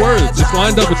 Look at the words. It's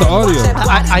lined up with the audio.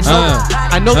 I know.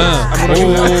 I know this.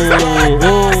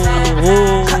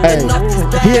 Hey,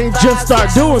 he ain't just start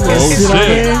doing this. Oh, you know what I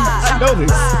shit. mean? I know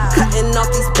this. Cutting off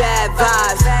these bad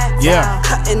vibes. Yeah.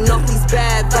 Cutting off these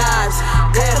bad vibes.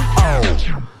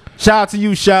 Yeah. Shout out to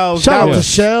you, Shells. Shout out That to was- I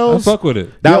Shells. fuck with it.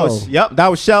 That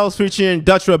was Shells featuring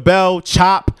Dutch Rebel,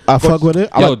 Chop. I fuck with it.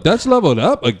 I Yo, like, Dutch leveled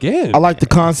up again. I like the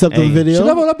concept of the Hey, She video.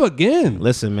 leveled up again.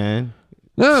 Listen, man.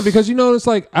 Nah, because you know it's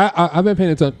like I've been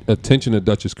paying attention to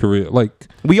Dutch's career. Like,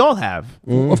 We all have.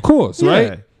 of course, Yeah.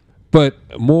 right? But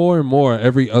more and more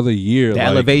every other year, The like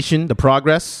elevation, the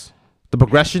progress, the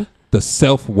progression. the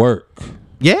self work.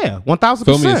 Yeah, 1000%.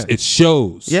 Feel me? It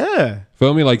shows. Yeah.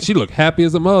 Feel me? Like she looked happy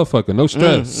as a motherfucker. No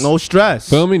stress. No stress.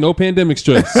 Feel me? No pandemic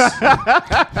stress.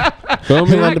 Feel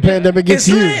me? When the pandemic gets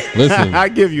you. Listen, I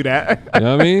give you that. you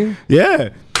know what I mean? Yeah.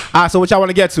 All right, so what y'all want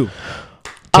to get to?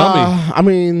 Tell me. I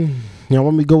mean, you know,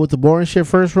 let me go with the boring shit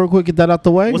first, real quick. Get that out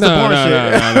the way. What's the boring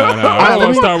shit? No. I don't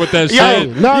want to start with that Yo,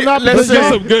 shit. No, let's Let's because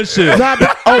get some good shit.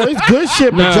 it's good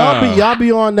shit, but Nah. y'all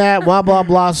be on that blah blah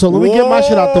blah. So let me get my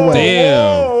shit out the way.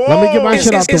 Damn. Let me get my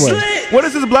shit out the It's way. lit. What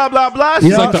is this blah, blah, blah? It's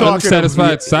It's She's like the talking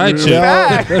unsatisfied side chick.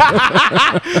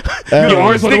 Yeah. You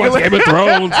always want to watch Game of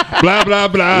Thrones. Blah blah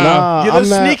blah. Nah, You're the I'm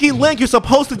not- sneaky link. You're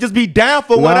supposed to just be down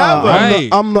for Nah, whatever. Right.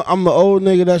 I'm the old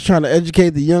nigga that's trying to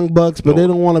educate the young bucks, but they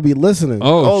don't want to be listening.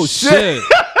 Oh, Oh, shit.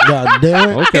 God damn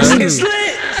it. Okay. It's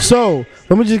lit. So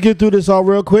let me just get through this all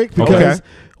real quick because Okay.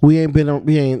 we ain't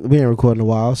recording in a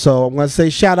while. So I'm gonna say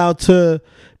shout out to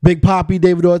Big Poppy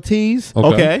David Ortiz.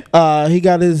 Okay. He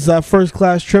got his first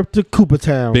class trip to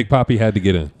Coopertown. Big Poppy had to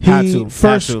get in. Had to.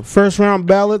 First round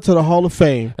ballot to the Hall of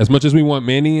Fame. As much as we want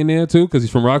Manny in there too, because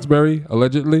he's from Roxbury,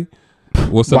 allegedly.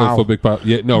 We'll settle Wow. for Big Poppy.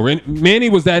 Yeah, no, Manny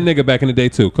was that nigga back in the day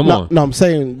too. Come on, No, I'm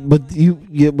saying, but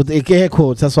with the air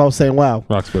quotes, that's what I was saying. Wow.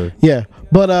 Roxbury. Yeah,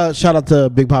 but shout out to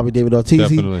Big Poppy David Ortiz.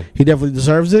 Definitely. He definitely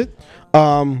deserves it.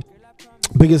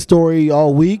 Biggest story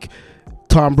all week: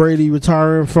 Tom Brady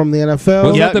retiring from the NFL.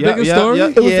 Was that the biggest story?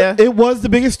 It was the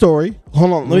biggest story.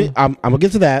 Hold on, I'm gonna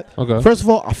get to that. Okay. First of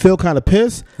all, I feel kind of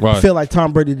pissed. Right. I feel like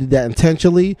Tom Brady did that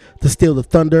intentionally to steal the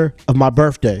thunder of my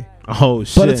birthday. Oh,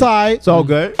 shit. But it's alright. It's all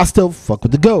good. I still fuck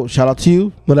with the GOAT. Shout out to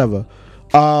you. Whatever.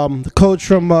 The coach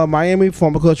from Miami,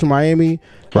 former coach from Miami,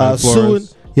 Brian suing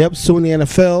Flores. the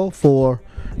NFL for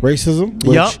racism.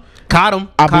 Which Yup. Caught him.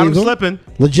 I Caught him believe him. slipping.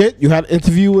 Legit, you had an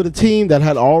interview with a team that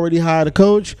had already hired a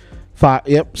coach.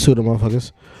 Sue the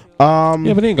motherfuckers.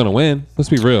 Yeah, but they ain't gonna win. Let's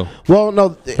be real. Well, no,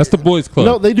 That's the boys' club.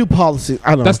 no, they do policy.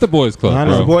 I know. That's the boys' club. I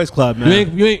know. bro. It's a boys club,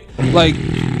 man. You ain't like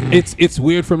it's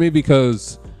weird for me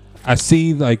because I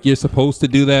see like you're supposed to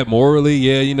do that morally,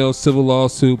 yeah, you know, civil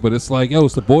lawsuit, but it's like, yo,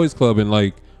 it's the boys club, and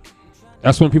like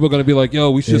that's when people are gonna be like,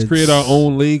 yo, we should just create our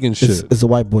own league and shit. it's a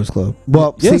white boys club.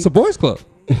 Well, Yeah, see, it's a boys club.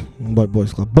 white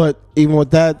boys club. But even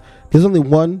with that, there's only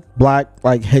one black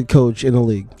head coach in the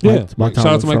league. Yeah, Mike shout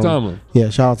out to Tomlin's Mike from- Tomlin. Yeah,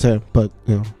 shout out to him. But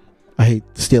you know, I hate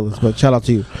the Steelers, but shout out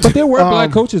to you. But there were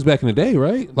black coaches back in the day,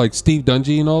 right? Like Steve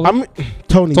Dungy and all that. I mean,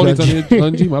 Tony Dungy.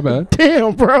 Dungy, my bad.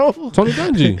 Damn, bro. Tony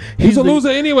Dungy. He's a loser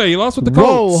anyway. He lost with the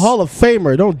Colts. Whoa, Hall of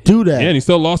Famer. Don't do that. Yeah, and he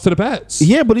still lost to the Pats.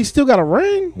 Yeah, but he still got a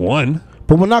ring. One.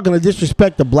 But we're not going to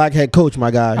disrespect the black head coach,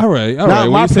 my guy. All right. Not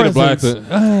When my you say the black, presence.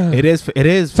 It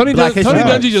is. Tony Black History Dungy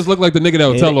Month. just looked like the nigga that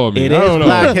would tell on me. It I is don't know.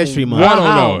 Black History Month. I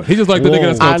don't know. He just like the nigga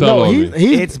that's I gonna tell know. on me.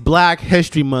 He's It's Black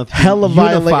History Month. hella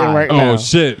violating Unified. right now. Oh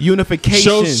shit!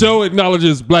 Unification. Show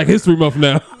acknowledges Black History Month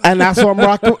now. And that's what I'm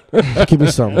rocking. Give me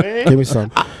some. Give me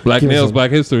some. Black Give me nails, some.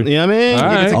 black history. You know what I mean? All Keep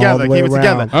right. it All together. the way Keep it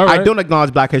together. around. All I right. don't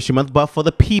acknowledge Black History Month, but for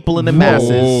the people in the masses.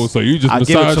 Oh, so you just I give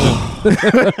it massaged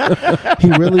to him.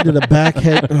 He really did a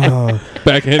backhead.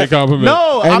 Backhanded compliment.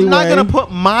 No, I'm not Anyway. gonna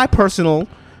put my personal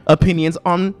opinions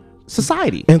on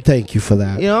society. And thank you for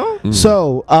that. You know?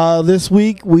 So this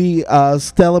week we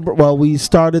celebrate. Well, we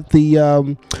started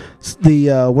the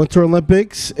Winter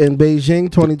Olympics in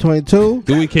Beijing 2022.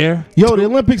 Do we care? Yo, the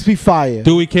Olympics be fire.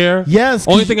 Do we care? Yes,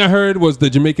 'cause Only thing I heard was the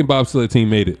Jamaican bobsled team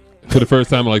made it for the first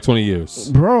time in like 20 years.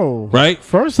 Bro. Right?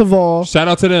 First of all, Shout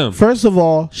out to them.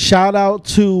 shout out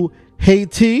to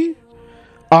Haiti.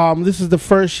 This is the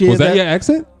first year Was that your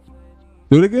accent?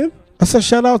 Do it again. I said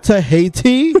shout out to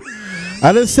Haiti.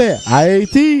 I didn't say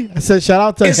Haiti. I said shout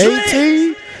out to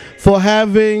Haiti for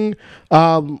having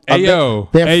Hey yo.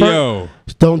 their Hey fir- yo.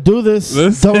 Don't do this.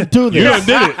 Listen. Don't do this. You done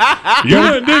did it. You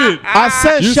done did it. I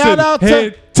said You shout said, out to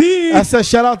Haiti. I said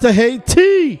shout out to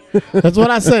Haiti. That's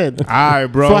what I said. All right,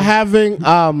 bro. For having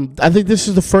I think this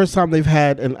is the first time they've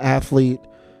had an athlete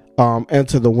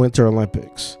enter the Winter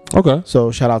Olympics. Okay. So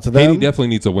shout out to them. Haiti definitely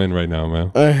needs a win right now,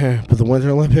 man. But the Winter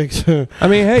Olympics. I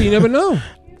mean, hey, you never know.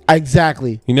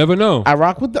 Exactly. You never know. I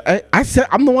rock with the I said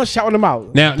I'm the one shouting them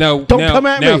out. Now, Don't come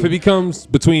at now me. if it becomes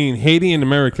between Haiti and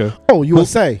America, Oh,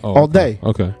 USA Oh, all okay. day.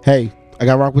 Okay. Hey, I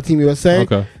got rock with Team USA.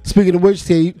 Okay. Speaking of which,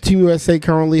 Team USA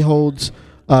currently holds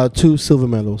 2 silver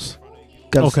medals.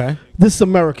 Okay. This is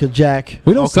America, Jack.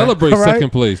 We don't celebrate All right.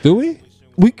 second place, do we?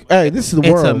 Hey, this is the It's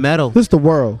world. a medal. This is the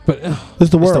world. But This is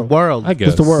the It's world. the world. I guess.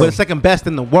 It's the world. We're the second best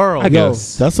in the world. I Yo,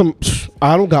 guess. that's some.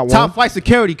 I don't got one. Top flight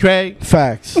security, Craig.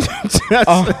 Facts.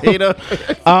 That's, you know.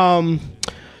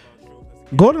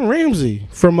 Gordon Ramsay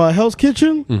from Hell's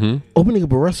Kitchen opening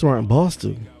up a restaurant in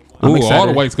Boston. Ooh, all excited.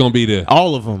 the whites gonna be there.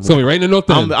 All of them. It's gonna be right in the north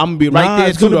I'm end. gonna be right there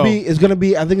it's too. gonna though. be. It's gonna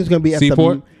be. I think it's gonna be at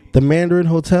Seaport? the Mandarin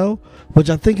Hotel, which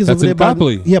I think is That's over there in by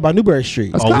Copley. by Newbury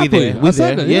Street. That's Oh, we Copley. there. We I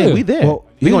said there. that, Yeah, yeah. we there. Well,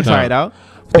 We gonna yeah. try it out.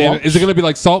 Damn, is it gonna be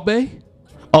like Salt Bay?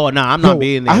 Oh no, I'm not Yo,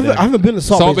 being I there. haven't been to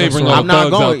Salt Salt Bay Bay bring restaurant. all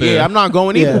I'm not thugs out going. there. Yeah, I'm not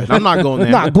going either. Yeah. I'm not going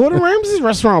there. Nah, Gordon Ramsay's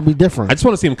restaurant will be different. I just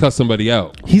want to see him cuss somebody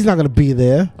out. He's not gonna be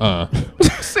there, and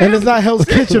it's not Hell's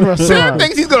Kitchen Sam restaurant.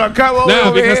 thinks he's gonna come over.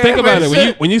 Now, because here think about and it,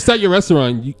 shit. when you start your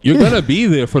restaurant, you're gonna be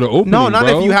there for the opening. No, not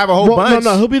bro. if you have a whole Well, bunch.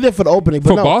 no, he'll be there for the opening. But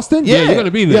for no. Boston. Yeah. You're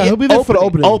gonna be Yeah, there. he'll be there for the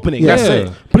opening. Opening, Yeah. that's Yeah.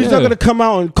 it. But he's not Yeah. gonna come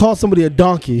out and call somebody a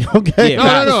donkey. Okay.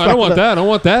 Yeah, No, I don't want that. I don't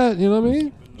want that. You know what I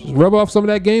mean? Just rub off some of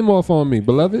that game off on me,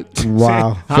 beloved.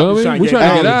 Wow. Feel me? We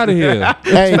trying to get out of here.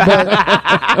 Hey,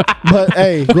 but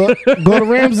hey, go to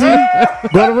Ramsey.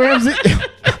 Go to Ramsey.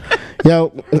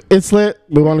 Yo, it's lit.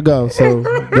 We want to go. So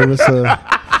give us a.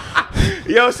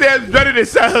 Yo, Sam's ready to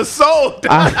sell her soul.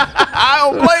 I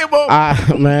don't blame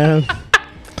him. Man.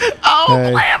 I don't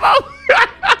Hey. blame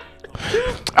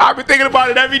him. I've been thinking about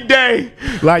it every day.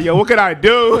 Like, yo, what can I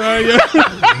do?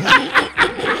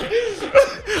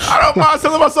 I don't mind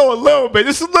selling my soul a little bit,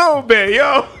 just a little bit,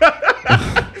 yo.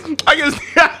 I guess.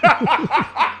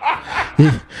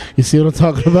 You see what I'm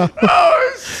talking about?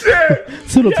 Oh shit!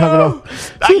 See what I'm talking about?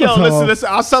 See what I'm talking about? Listen.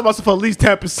 I'll sell myself for at least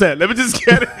 10%. Let me just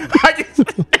get it.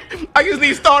 I just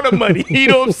need starter money. You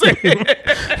know what I'm saying?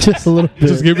 Just a little bit.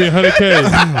 Just give me 100K.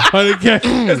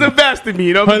 100K. It's invest in me.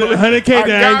 You know. 100K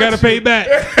that I ain't gotta pay back.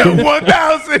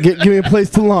 1,000. Give me a place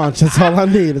to launch. That's all I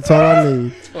need. That's all I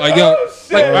need. Like, yo,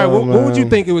 like, all right, what would you man.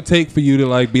 think it would take for you to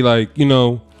like be like, you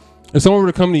know, if someone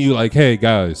were to come to you like, hey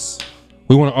guys,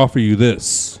 we want to offer you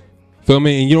this, feel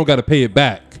me, and you don't got to pay it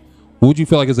back. What would you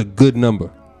feel like is a good number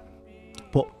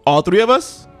For all three of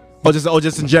us, or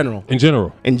just in general? in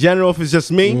general? In general, if it's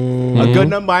just me, a good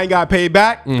number, I ain't got to pay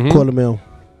back. $250,000.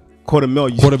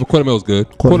 $250,000. Quarter mil's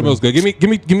good. Quarter mil's good. Give me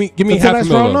That's a half nice a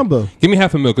mil. round though. number. Give me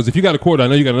half a mil, because if you got a quarter, I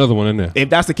know you got another one in there. If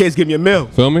that's the case, give me a mil.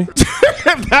 Feel me?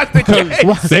 If that's the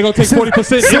case. They gonna take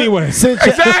 40% anyway. Since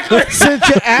you're I'm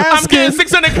asking, getting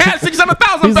 600 cash,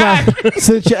 600,000 he's back. like,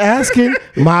 since you're asking,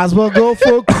 might as well go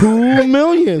for a cool $1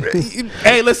 million.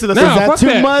 Hey, listen. Nah, that fuck too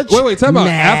that. much? Wait, time out. Nah.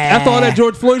 After all that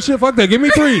George Floyd shit, fuck that. Give me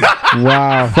 3.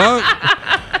 Wow. Fuck.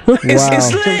 Wow.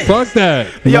 Fuck that.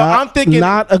 Yo, Not- I'm thinking.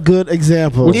 not a good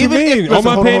example. What you Even if- mean? listen, All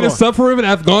my hold on, pain hold and on. suffering that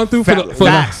I've gone through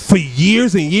Facts. for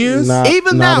years and years.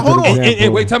 Even not now, a hold good on. example.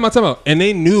 And wait, time out. And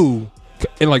they knew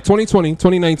in like 2020,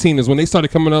 2019 is when they started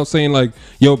coming out saying like,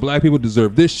 yo, black people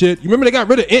deserve this shit. You remember they got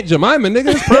rid of Aunt Jemima, nigga?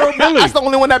 It's Pearl Billy. That's the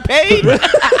only one that paid.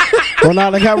 Well,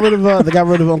 now they got rid of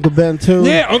Uncle Ben too.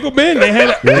 Yeah, Uncle Ben. They had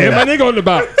my nigga on the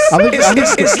box. I think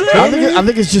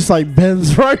it's just like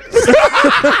Ben's right.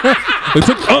 They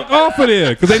took Unc off of there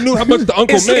because they knew how much the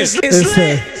Uncle meant.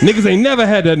 Niggas ain't never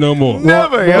had that no more.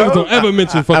 Never, Niggas yo. don't ever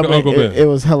mention fucking Uncle Ben. It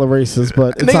was hella racist,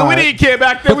 but it's Nigga, all we right. didn't care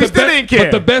back then. We still didn't care.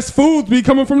 But the best foods be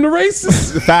coming from the racists.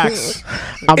 Facts.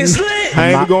 It's lit. I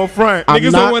ain't even going front.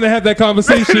 Niggas don't want to have that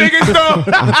conversation. Niggas don't.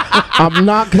 I'm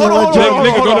not gonna let you.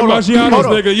 Nigga, go to Maggiano's,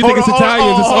 nigga. You think it's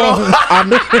Italians? It's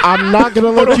all. I'm not gonna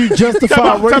let you justify Time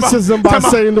out. racism by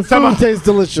saying the food tastes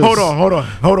delicious. Hold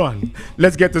on.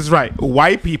 Let's get this right.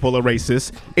 White people are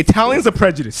racist. Italians are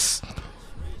prejudiced.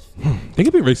 They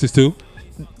can be racist too,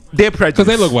 They're prejudiced. because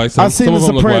they look white. I Some seen of The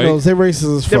them look white. Sopranos. They're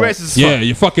racist as fuck. They're racist as Yeah, fuck.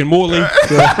 you fucking Morley.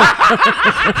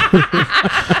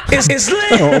 It's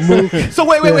lit. Oh, Mook. So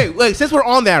wait. Since we're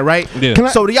on that, right? Yeah. Can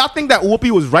I- So do y'all think that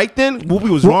Whoopi was right then? Whoopi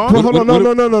was wrong? Hold on,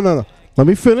 no. Let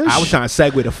me finish. I was trying to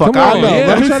segue the fuck Come out. on, No, yeah, let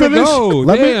I'm me trying to finish. go.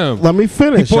 Damn. Let me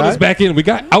finish. He pulled us right? back in. We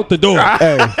got out the door.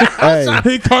 Hey,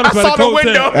 He caught us I by saw the the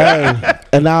window. hey,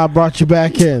 and now I brought you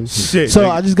back in. Shit, So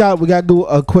nigga. we got to do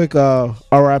a quick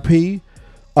RIP.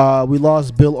 We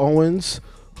lost Bill Owens,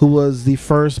 who was the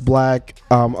first black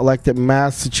elected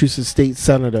Massachusetts state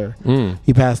senator.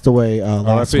 He passed away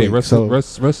last R.I.P. week. So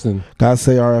Resting. gotta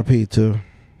say RIP too.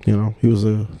 You know, he was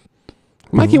a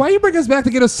Mikey, why you bring us back to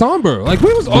get us somber? Like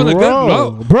we was on a good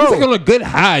low. Bro. We was like on a good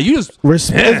high. You just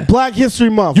It's Black History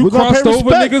Month. you We're gonna crossed pay over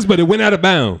respect. niggas, but it went out of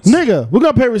bounds. Nigga, we're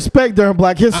gonna pay respect during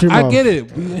Black History Month. I get it.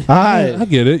 Alright. I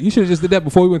get it. You should have just did that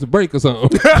before we went to break or something.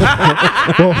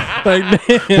 like,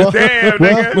 damn. Damn,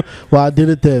 nigga. Well, I did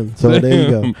it then. So there you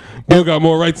go. Bill got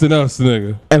more rights than us,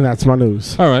 nigga. And that's my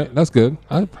news. All right, that's good.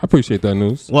 I appreciate that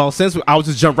news. Well, since I was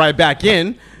just jump right back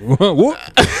in, Whoop.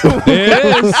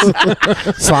 There it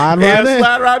is. Slide right and in.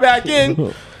 slide right back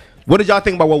in. What did y'all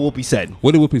think about what Whoopi said?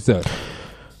 What did Whoopi say?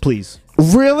 Please.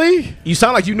 Really? You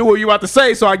sound like you knew what you were about to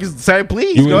say, so I just say,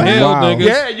 please. You go ahead. inhaled, Wow. niggas.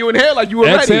 Yeah, you inhaled like you were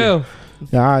ready. Exhale.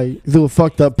 I do a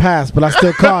fucked up pass, but I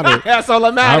still caught it. That's all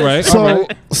that matters. All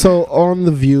right. So on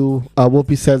The View,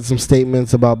 Whoopi said some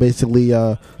statements about basically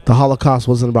the Holocaust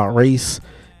wasn't about race;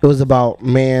 it was about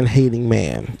man hating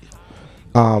man.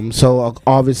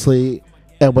 Obviously,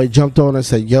 everybody jumped on and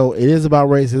said, "Yo, it is about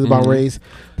race. It's about race."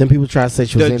 Then people tried to say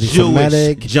she was The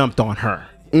anti-Semitic. Jewish jumped on her.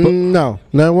 No,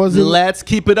 it wasn't. Let's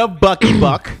keep it a bucky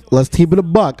buck. Let's keep it a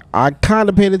buck. I kind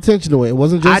of paid attention to it. It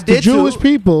wasn't I just the did too. Jewish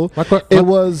people. It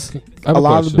was I have a a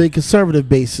lot of the question. big conservative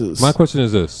bases. My question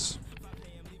is this: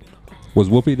 was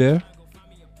Whoopi there?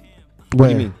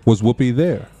 Where? Was Whoopi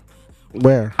there?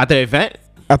 Where? At the event?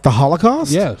 At the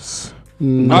Holocaust? Yes.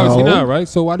 No. Obviously not, right?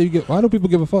 So why do people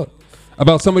give a fuck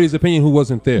about somebody's opinion who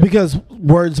wasn't there? Because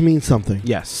words mean something.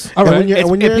 Yes. All And right. when you're,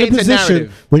 It's- when you're it in a paints a position,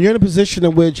 narrative. when you're in a position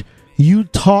in which you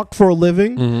talk for a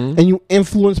living and you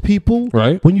influence people,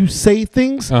 Right. when you say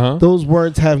things, those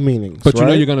words have meanings. But you know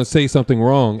right? you're gonna say something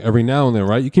wrong every now and then,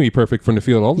 right? You can be perfect from the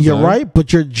field all the You're time. right,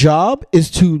 but your job is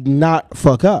to not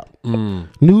fuck up.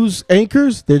 News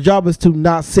anchors, their job is to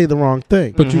not say the wrong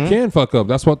thing. But you can fuck up.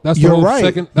 That's the You're whole right.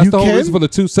 second. That's You the whole can. reason for the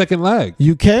 2-second lag.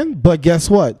 You can, but guess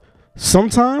what?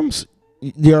 Sometimes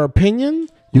your opinion,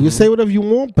 you can say whatever you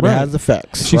want, but Right. it has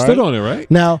effects. She right? stood on it, right?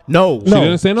 Now, No. She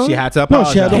didn't stand on She it? had to No,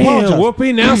 apologize. she had to Damn, apologize.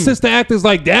 Whoopi. Now Sister Act is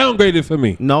like downgraded for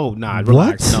me. No, nah,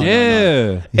 relax. What? No,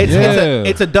 Yeah.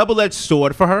 It's a double-edged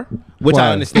sword for her, which Why?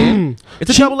 I understand.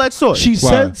 It's a double-edged sword. she Why?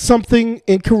 said something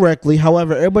incorrectly.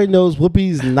 However, everybody knows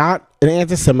Whoopi's not an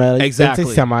anti-Semitic. Exactly.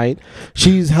 Anti-Semite.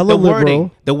 She's hella the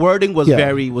liberal. wording was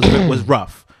Yeah. was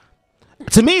rough.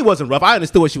 To me, it wasn't rough. I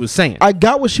understood what she was saying. I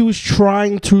got what she was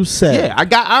trying to say. Yeah,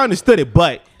 I understood it,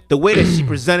 but the way that she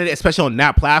presented it, especially on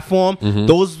that platform,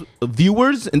 those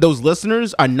viewers and those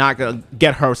listeners are not gonna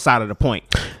get her side of the point.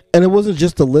 And it wasn't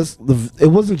just the list. It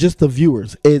wasn't just the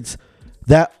viewers. It's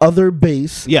that other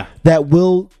base. Yeah. That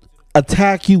will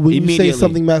attack you when you say Immediately.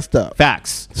 something messed up.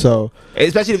 Facts. So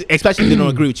Especially if they don't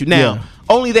agree with you. Now, Yeah.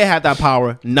 only they have that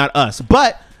power, not us.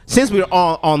 But since we're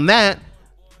on that,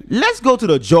 let's go to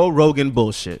the Joe Rogan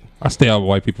bullshit. I stay out of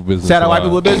white people business. Is that a a white lot.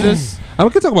 people business? I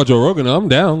can talk about Joe Rogan. I'm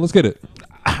down. Let's get it.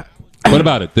 What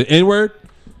about it? The N-word?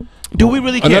 Do we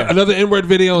really care? Another N-word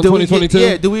video in do we, 2022?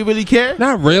 yeah, do we really care?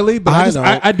 Not really, but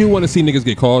I I don't. do want to see niggas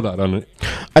get called out on it.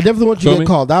 I definitely want you Feel to me? get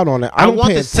called out on it. I don't want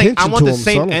pay the same. attention I want to the him, so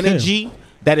I same don't care. energy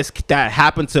that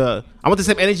happened to. I want the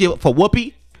same energy for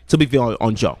Whoopi to be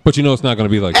on Joe. But you know it's not going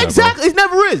to be like that, Exactly, it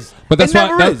never is. But that's it why.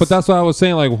 never is. But that's why I was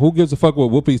saying, like, who gives a fuck what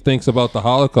Whoopi thinks about the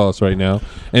Holocaust right now?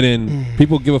 And then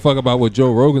people give a fuck about what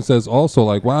Joe Rogan says. Also,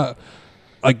 like, why?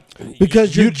 Like,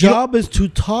 Because your you- job is to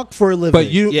talk for a living. But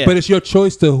Yeah. but it's your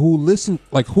choice to who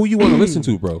you want to listen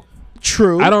to, bro.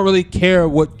 True. I don't really care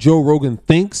what Joe Rogan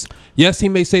thinks. Yes, he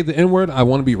may say the N-word. I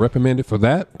want to be reprimanded for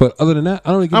that. But other than that, I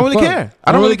don't really give I a don't fuck. really care.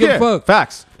 I don't really give care. a fuck.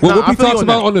 Facts. What Nah, I Whoopi feel you talks on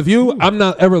about that. on The View, I'm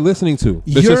not ever listening to.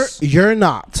 It's just- You're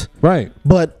not. right.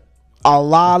 But a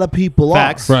lot of people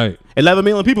Facts. are. Right. 11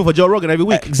 million people for Joe Rogan every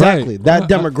week. Exactly. Right. That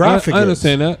demographic. I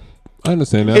understand that. I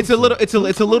understand that. It's a little. It's a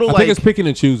little I like. think it's picking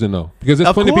and choosing though, because there's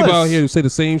Of plenty of people course. out here who say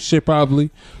the same shit probably,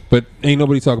 but ain't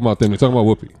nobody talking about them. They're talking about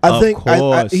Whoopi. I Of think.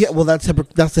 course. Yeah. Well, that's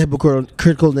the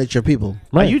hypocritical nature of people.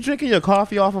 Are you drinking your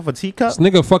coffee off of a teacup? This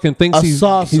nigga fucking thinks A he's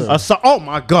saucer. Oh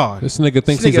my god! This nigga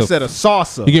thinks This he's nigga a. said a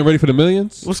saucer. You getting ready for the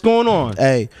millions? What's going on?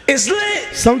 Hey, It's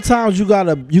lit. sometimes you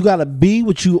gotta be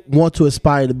what you want to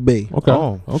aspire to be. Okay.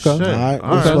 Oh, okay. shit. All right,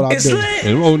 All that's right. what I It's do. lit.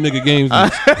 And them old nigga games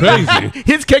is crazy.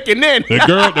 He's kicking in.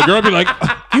 The girl be like,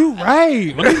 "You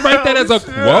right? Let me write that as a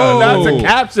whoa." That's a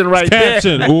caption right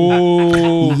Caption. there.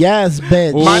 Ooh. Yes,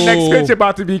 bitch. Ooh. My next picture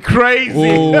about to be crazy.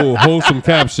 Ooh, wholesome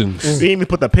captions. He didn't even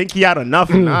put the pinky out or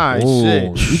nothing. Nah,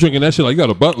 Ooh, shit. you drinking that shit like you got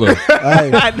a butler.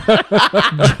 Hey.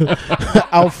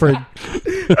 Alfred.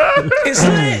 It's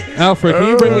lit. Alfred, can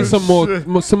you bring me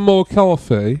some more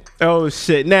coffee? Oh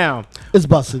shit! Now It's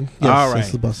busting. Yes, All right.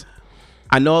 it's busting.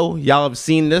 I know y'all have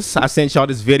seen this. I sent y'all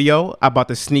this video about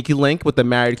the sneaky link with the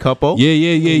married couple.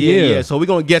 Yeah. So we're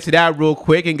gonna get to that real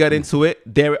quick and get into it.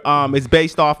 There, it's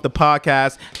based off the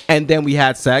podcast, and then we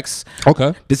had sex.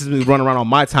 Okay. This is me running around on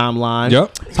my timeline.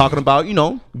 Yep. Talking about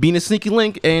being a sneaky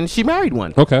link, and she married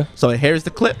one. Okay. So here's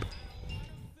the clip.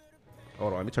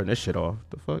 Hold on, let me turn this shit off.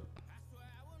 The fuck.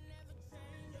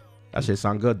 That shit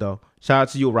sound good though. Shout out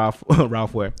to you, Ralph.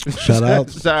 Ralph Ware. Shout out.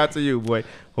 Shout out to you, boy.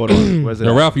 Hold on. Where's it?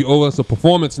 Now, at? Ralph, you owe us a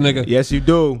performance, nigga. Yes, you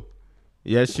do.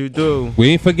 Yes, you do. We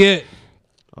ain't forget.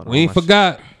 Hold on, We ain't my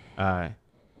forgot. All right.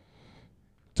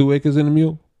 2 acres in a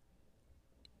mule.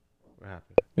 What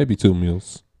happened? Maybe 2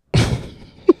 mules.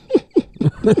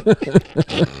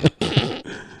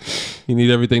 You need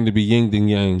everything to be yinged and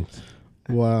yanged.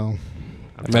 Wow.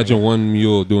 Imagine one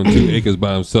mule doing 2 acres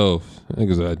by himself.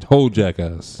 Nigga's a whole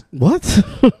jackass. What?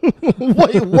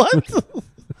 Wait, what?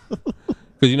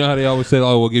 Because you know how they always say,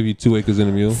 "Oh, we'll give you 2 acres in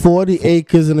a mule." 40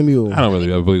 acres in a mule. I don't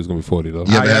really ever believe it's gonna be 40 though.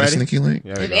 You ever you had a ready? sneaky link?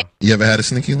 There we go. You ever had a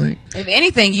sneaky link? If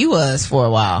anything, you was for a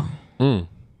while. Mm.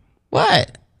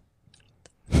 What?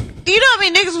 Do you know how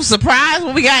many niggas was surprised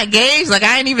when we got engaged? Like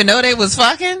I didn't even know they was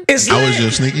fucking. It's I was lit.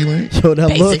 your sneaky link. Yo, that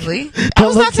Basically, look. I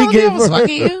was not look telling he you I gave was her.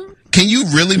 fucking you. Can you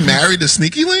really marry the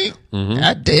sneaky link?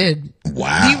 I did.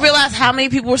 Wow. Do you realize how many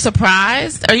people were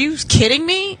surprised? Are you kidding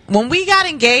me? When we got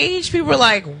engaged, people were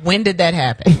like, "When did that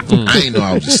happen?" I didn't know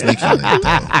I was a sneaky link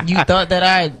though. You thought that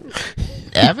I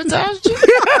advertised you?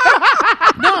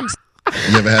 No, I'm.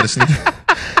 You ever had a sneaky?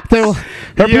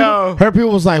 Her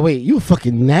people was like, "Wait, you a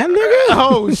fucking that nigga?"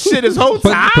 Oh shit! This whole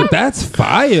time. But that's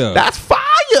fire. That's fire.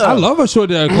 I love a short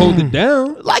that hold it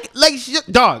down. like shit.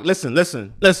 Dog.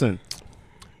 Listen.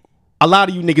 A lot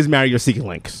of you niggas marry your sneaky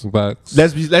links. Facts.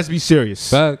 Let's be serious.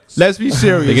 Facts. Let's be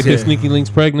serious. They get here. their sneaky links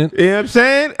pregnant. You know what I'm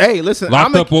saying? Hey, listen.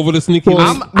 Locked up over the sneaky links.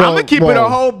 I'm gonna keep it a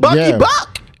whole bucky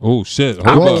buck. Oh shit. I'm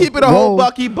Hold gonna up. keep it a whole Whoa.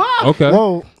 bucky buck. Okay.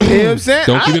 Whoa. You know what I'm saying?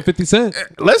 Don't keep it 50 cents.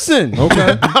 Listen.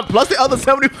 Okay. Plus the other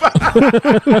 75.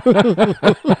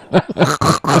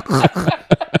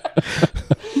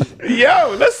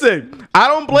 Yo, listen. I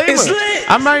don't blame It's her.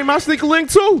 lit. I married my sneaker link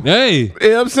too. Hey. You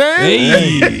know what I'm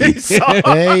saying? Hey. So,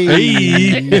 Hey.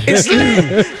 It's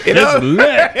lit. you know, It's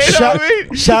lit. you know what I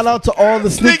mean? Shout out to all the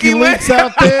sneaky Sneaky links link.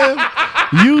 out there.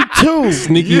 You too.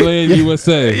 Sneaky Land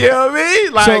USA. You know what I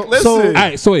mean? Like, So- listen. so- All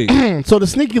right, so wait. So the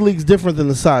sneaky link's different than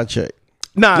the side chick.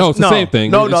 Nah, No, it's the same thing.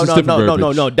 No, It's no, just no, different no, no,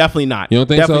 verbiage. no, definitely not. You don't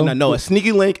think definitely so? Not. No, a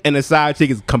sneaky link and a side chick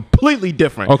is completely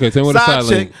different. Okay, tell me what a side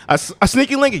link. A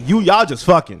sneaky link, y'all just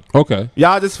fucking. Okay.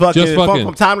 Y'all just fucking. Just fucking.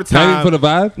 From time to Not time. even for the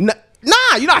vibe?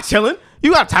 Nah, you're not chilling.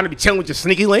 You got time to be chilling with your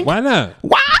sneaky link. Why not?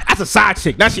 Why? That's a side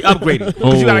chick. Now she upgraded.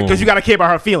 Oh. Because you gotta care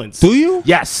about her feelings. Do you?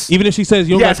 Yes. Even if she says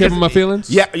you don't Yes, care about 'cause- my feelings?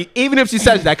 Yeah, even if she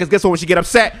says that, because guess what? When she get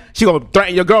upset, she gonna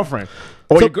threaten your girlfriend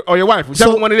or your wife,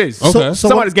 whichever one it is. Okay.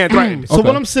 Somebody's getting threatened. So Okay.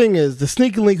 what I'm saying is the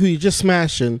sneaky link who you just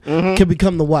smashing can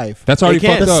become the wife. That's already They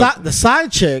can't. fucked up. The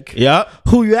side chick Yep.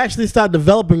 who you actually start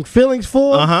developing feelings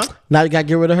for. Uh-huh. Now you gotta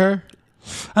get rid of her.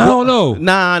 I don't know.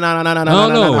 Nah. don't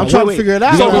know. I'm trying to figure it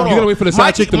out. You gotta, Hold you gotta wait for the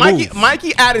side chick to move.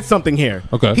 Mikey added something here.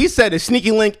 Okay. He said the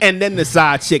sneaky link and then the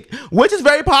side chick, which is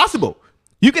very possible.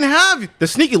 You can have the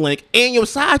sneaky link and your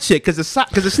side chick because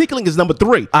the sneaky link is number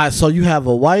 3. All right, so you have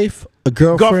a wife, a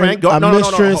girlfriend, a no,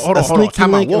 mistress, hold a on, sneaky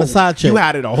Time out. link, and Whoa. a side chick. You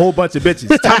had it a whole bunch of bitches.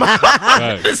 Time out.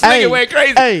 Right. This nigga went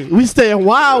crazy. Hey, we staying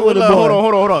wild with it, boy.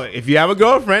 Hold on. If you have a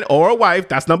girlfriend or a wife,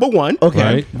 that's number 1. Okay.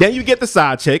 Right. Then you get the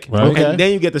side chick, Right. and Okay.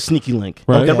 then you get the sneaky link.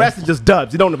 Right. The rest is just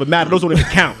dubs. It don't even matter. Those don't even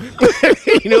count.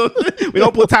 You know, we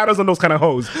don't put titles on those kind of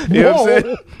hoes. You know what I'm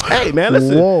saying? Hey, man,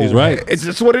 listen. Whoa. He's right. It's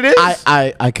just what it is.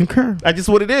 I concur. That's just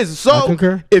what it is. I So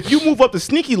concur. if you move up the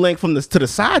sneaky link from to the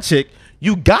side chick,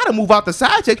 you gotta move out the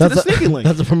side chick to the sneaky link.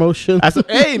 That's a promotion.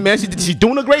 Hey man, she's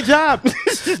doing a great job.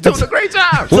 She's doing a great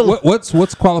job.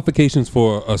 What's qualifications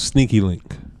for a sneaky link?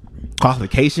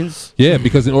 qualifications. Yeah,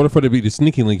 because in order for it to be the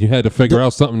sneaky link, you had to figure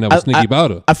out something that was sneaky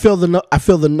about her. I feel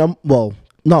the well,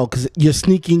 no, because you're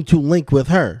sneaking to link with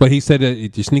her. But he said that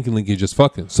your sneaky link, you're just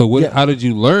fucking. So what? Yeah. How did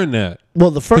you learn that?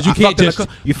 Well, the first you can't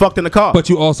you fucked in the car. But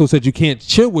you also said you can't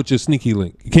chill with your sneaky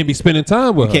link. You can't be spending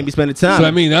time with her. Can't be spending time. So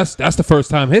I mean, that's the first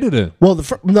time hit it in. well,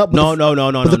 no.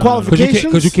 No. But the qualifications,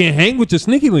 Because you can't hang with your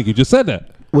sneaky link. You just said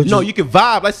that. You can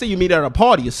vibe. Let's say you meet at a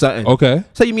party or something. Okay.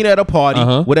 Say you meet at a party,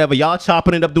 whatever. Y'all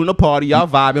chopping it up during the party. Y'all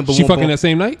vibing. Boom, She boom, fucking boom. that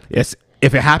same night? Yes.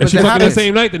 If it If happens, she it fucking that happens.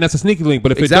 same night, then that's a sneaky link.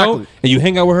 But if Exactly. it don't, and you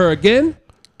hang out with her again,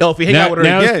 if you hang out with her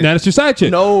now again, that's your side chick.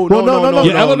 No.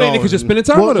 You're elevating because you're spending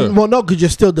time with her. Well, no, because you're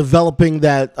still developing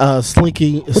that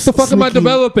slinky. What the fuck am I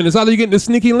developing? It's either you getting the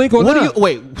sneaky link or not.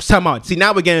 Wait, time out. See,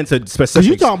 now we're getting into specifics. Because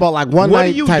you talking about like one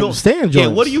night type of stand Yeah,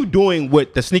 joints. what are you doing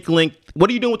with the sneaky link? What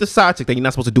are you doing with the side chick that you're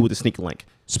not supposed to do with the sneaky link?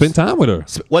 Spend time with her.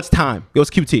 What's time? It was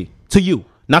QT. To you.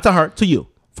 Not to her. To you.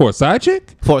 For a side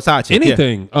chick? For a side chick. yeah.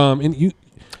 Anything. And you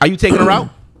Are you taking her out?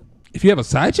 if you have a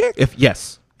side chick?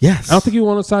 Yes. Yes. I don't think you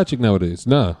want a side chick nowadays.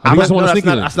 Nah. I'm You just not- want a no, sneaky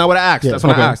link. that's not what I asked. Yeah. That's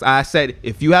what Okay. I asked. I said,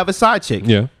 if you have a side chick,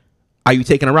 Yeah. are you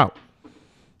taking her out?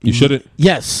 You shouldn't.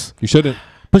 Yes. You shouldn't.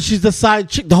 But she's the side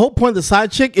chick. The whole point of the side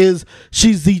chick is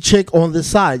she's the chick on this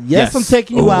side. Yes, Yes. I'm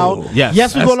taking you out. yes.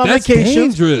 Yes, we're going on That's vacation.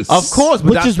 dangerous. Of course,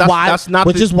 but Which that's, is that's, why. that's not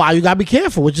which the, is why you gotta be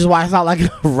careful. Which is why it's not like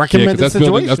a recommended that's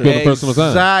building- situation. that's building personal time.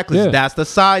 Exactly. Yeah. That's the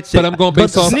side chick. But I'm going but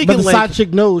based off. sneaky but the link- side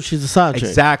chick knows she's a side chick.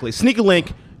 Exactly. Sneaky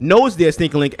link knows their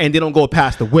sneaky link, and they don't go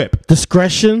past the whip.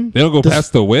 Discretion. They don't go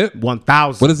past the whip.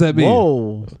 1,000. What does that mean?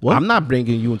 Whoa. What? I'm not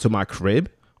bringing you into my crib.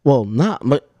 Well, not.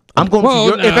 But I'm going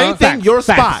Well, to your, if nah, anything, facts, your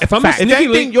facts. spot. If I'm a If sneaky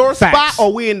anything, link- your facts. spot,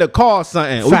 or we in the car or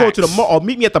something. Or we go to the Facts. mall, or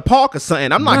meet me at the park or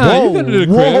something. I'm not Nah, going. you go to the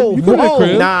crib. whoa, You go to the whoa.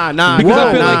 crib. Nah. Because I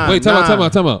whoa, feel nah, like, wait,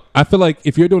 time out. I feel like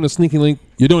if you're doing a sneaky link,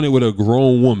 you're doing it with a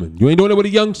grown woman. You ain't doing it with a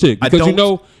young chick I because you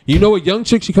don't- know a young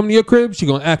chick. She come to your crib, she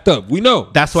gonna act up. We know.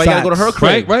 That's why you gotta go to her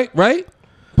crib. Right.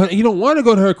 But you don't want to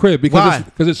go to her crib Why?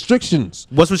 because it's restrictions.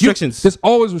 What's restrictions? There's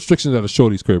always restrictions at a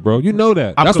shorty's crib, bro. You know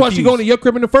that. I'm That's why she confused. going to your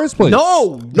crib in the first place.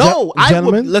 No. I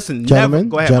Gentlemen, would listen. gentlemen, Never.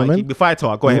 Go ahead, gentlemen. Mikey. Before I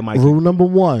talk, go ahead, Mikey. Rule number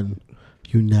 1: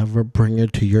 you never bring her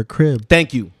to your crib.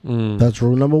 Thank you. That's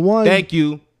rule number 1. Thank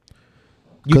you.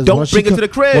 You 'Cause don't once bring she her to the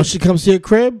crib. Once she comes to your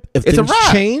crib, if It's a things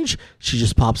wrap. change, she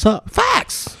just pops up.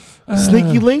 Facts.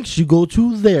 Sneaky links, you go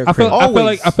to their I crib.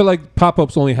 feel like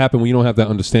pop-ups only happen when you don't have that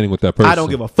understanding with that person. I don't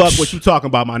give a fuck what you talking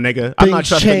about, my nigga. I'm not Things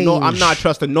trusting. I'm change. not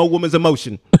trusting no woman's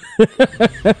emotion.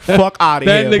 Fuck out of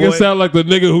That here, nigga boy. sound like the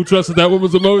nigga who trusted that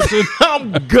woman's emotion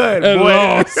I'm good, and boy.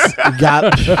 lost.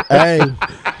 Got hey,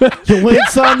 you win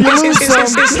some, you lose some.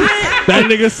 That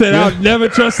nigga said, "I'll never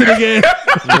trust it again."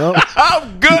 Yep.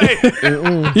 I'm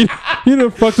good. You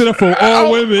done fucked it up for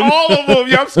all women. All of them.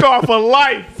 Yo, I'm scarred for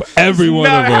life. Every It's one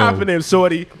not of them. happening,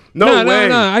 shorty. No way.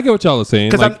 Nah. I get what y'all are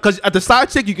saying. Because at the side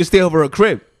chick, you can stay over her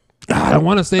crib. I don't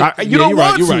want to say. You don't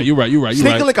want to. You're right.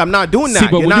 Sneaky link, I'm not doing that. See,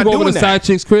 but You're when not you go over doing to that. side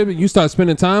chick's crib and you start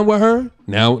spending time with her,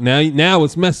 now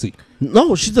it's messy.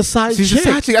 No, she's a side She's chick. a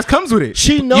side chick. That comes with it.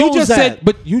 She knows You just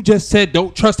that. said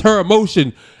don't trust her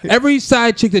emotion. Every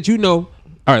side chick that you know.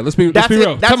 All right, let's be That's it.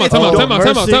 real. That's Time it. out. Oh,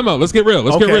 mercy. Let's get real.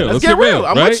 Let's get real. Let's get real.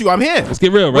 I'm right? with you. I'm here. Let's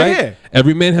get real, We're right? here.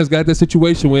 Every man has got that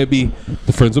situation where it be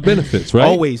the friends with benefits, right?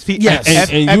 Always. Yes.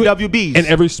 FWBs. And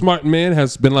every smart man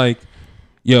has been like,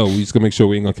 yo, we just gonna make sure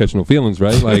we ain't gonna catch no feelings,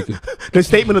 right? Like, the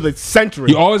statement of the century.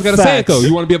 you always gotta say it Facts. though.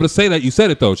 You want to be able to say that. You said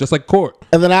it though, just like court.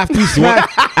 And then after you smash,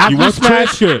 You want the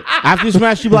transcript. after you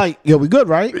smash, you be like, yo, we good,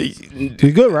 right? We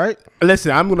good, right?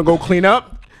 Listen, I'm gonna go clean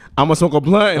up. I'm gonna smoke a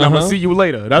blunt, and I'm gonna see you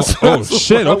later. That's Oh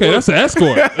shit! Okay, that's an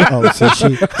escort. Oh, so she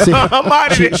I'm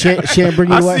out of here. she ain't bring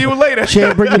you I'll away. see you later. She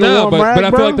ain't bring you the No, warm but rag, I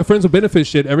feel bro? like the friends with benefits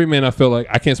shit. Every man, I feel like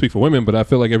I can't speak for women, but I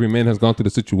feel like every man has gone through the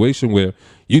situation where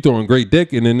you throwing great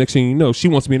dick, and then next thing you know, she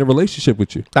wants to be in a relationship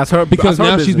with you. That's her because that's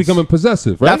her now she's business. becoming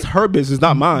possessive, right? That's her business,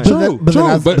 not mine. True.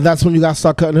 But that's when you got to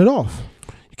start cutting it off.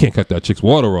 You can't cut that chick's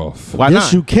water off Why yes,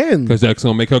 not? you can. because that's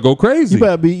gonna make her go crazy. You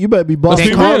better be Let's busting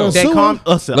be calm real. and Then suing. calm.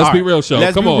 Listen, Let's all be right. real, show.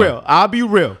 Let's Come be on. real. I'll be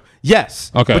real.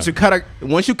 Yes. Okay. But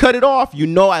once you cut it off, you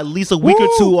know at least a week or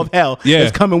two of hell Yeah.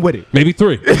 is coming with it. Maybe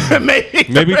 3. Maybe.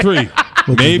 Maybe 3.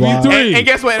 Maybe wild. 3. And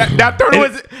guess what? That third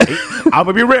one's. I'm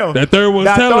gonna be real. That third one's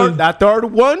telling. That third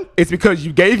one is because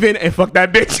you gave in and fucked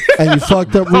that bitch. And you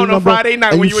fucked up rule On a number. Friday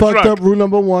night and when you you were fucked drunk. up rule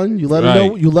number 1. You let her know.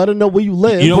 Right. You let her know where you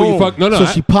live. You know when you Boom. fuck- no, So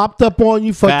I- she popped up on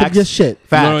you. Fucked up Facts. your shit.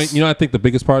 Facts. You know, I think the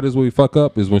biggest part is where we fuck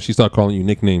up is when she start calling you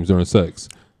nicknames during sex.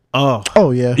 Oh.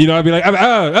 Oh yeah. You know, I'd be like,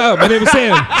 my name is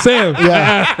Sam. Sam.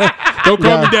 Yeah. Don't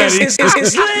call me Yeah. daddy.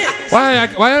 Why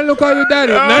I don't call you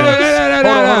daddy? No.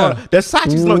 Hold on. The side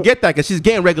chicks don't get that because she's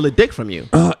getting regular dick from you.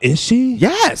 Is she?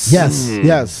 Yes.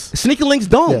 Yes. Sneaky links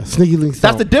don't. Yeah, sneaky links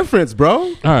That's don't. the difference, bro.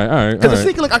 All right. Because the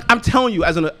sneaky link, I'm telling you,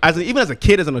 even as a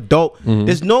kid, as an adult,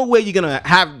 there's no way you're gonna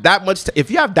have that much.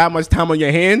 If you have that much time on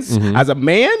your hands as a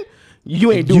man,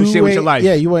 you ain't doing shit with your life.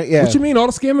 Yeah, you ain't. Yeah. What you mean? All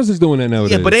the scammers is doing that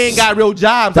nowadays. Yeah, but they ain't got real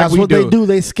jobs. That's like we what they do.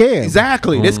 They scam.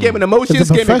 Exactly. They're scamming emotions, It's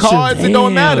a scamming profession. cards. It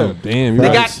don't matter. Damn, They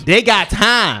you're got right. they got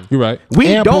time. You're right. We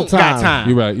Ample don't got time. time.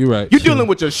 You're right. You're right. You dealing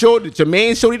with your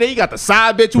main shorty. Then you got the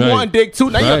side bitch who Right. want dick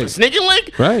too. Now you got the Right. sneaky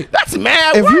link. Right. That's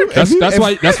mad If you-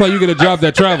 work. That's why you get a job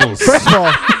that travels. First of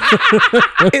all,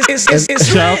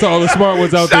 Shout out to all the smart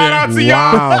ones out Shout there. out to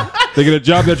y'all. wow. They get a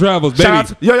job that travels, baby. Shout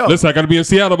out to- yo. Listen, I gotta be in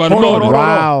Seattle by the Hold on, morning. hold on,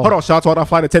 hold on. Wow. Hold on. Shout out to all our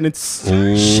flight attendants.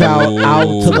 Shout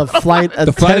out to the flight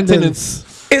The flight attendants.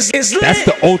 That's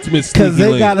the ultimate Because sneaky they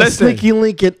link. got a Listen. sneaky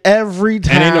link in every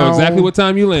town. And they know exactly what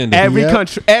time you landed. Every Yep.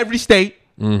 country, every state,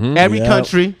 every Yep.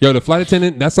 country. Yo, the flight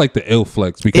attendant, that's like the ill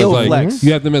flex. Because Ill like flex.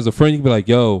 you have them as a friend, you can be like,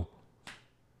 yo,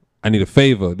 I need a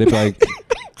favor. They'd be like,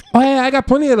 oh yeah, I got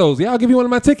plenty of those. Yeah, I'll give you one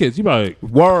of my tickets. You be like,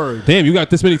 Word. damn, you got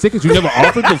this many tickets you never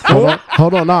offered before?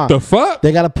 Hold on, nah. The fuck?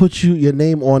 They gotta put your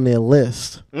name on their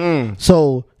list.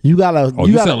 So you gotta. Oh,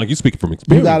 you sound like you speaking from You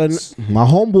experience. gotta. My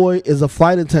homeboy is a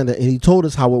flight attendant, and he told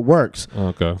us how it works.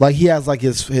 Okay. Like he has like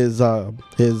his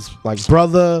like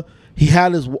brother. He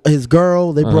had his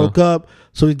girl. They broke up,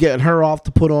 so he's getting her off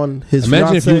to put on his.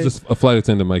 Imagine if fiance. you was a flight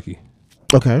attendant, Mikey.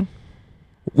 Okay.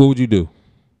 What would you do?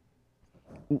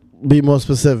 Be more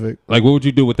specific. Like, what would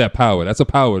you do with that power? That's a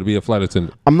power to be a flight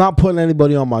attendant. I'm not putting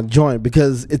anybody on my joint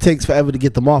because it takes forever to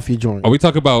get them off your joint. Are we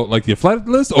talking about like your flight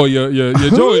list or your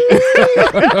joint?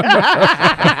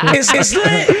 It's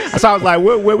lit. So I was like,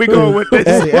 where we going with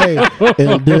this? Hey, in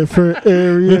a different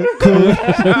area. Code.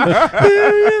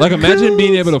 Like, imagine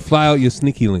being able to fly out your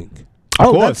sneaky link.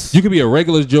 Oh, course. that's You could be a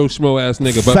regular Joe Schmo ass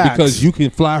nigga, but Facts. because you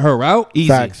can fly her out, Easy.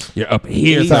 facts. you're up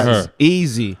here Easy. to her.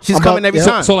 Easy. She's I'm coming about- every yeah.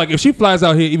 time. So like, if she flies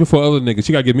out here, even for other niggas,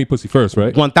 she gotta give me pussy first,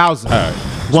 right? 1,000. All right.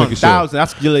 Just making sure. 1,000.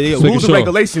 That's Just making rules and sure.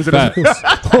 regulations. of Facts. this.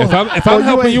 if I'm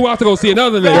helping you out to go see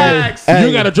another nigga, Facts. you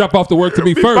Hey. gotta drop off the work to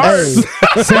me first.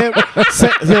 Sam,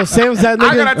 Sam's that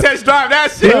I gotta nigga. test drive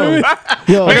that shit.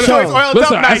 Yo, Make sure it's Sean. oiled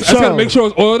Listen, up I nice. just gotta make sure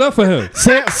it's oiled up for him.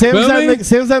 Sam's Feel that me? nigga.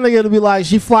 Sam's that nigga to be like,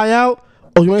 she fly out.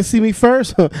 Oh, you want to see me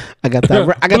first? I got that.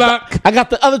 Block. I got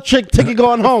the other chick ticket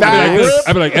going home. Facts.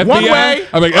 I'd be like, One FBI. way.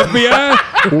 I'd be like,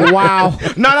 FBI. Wow.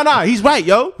 No. He's right,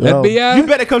 yo. Yo. FBI. You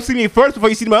better come see me first before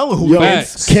you see my other Yo,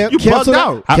 Facts. hooligans. You bugged cancel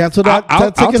out. that. Cancel that. I'll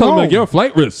that ticket tell him home. like, you're a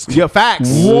flight risk. Yeah, facts.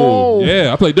 Whoa.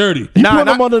 Yeah, I play dirty. You put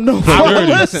them on the no fly dirty.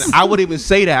 list. Listen, I wouldn't even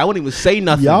say that. I wouldn't even say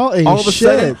nothing. Y'all ain't All of a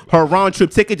sudden, shit. her round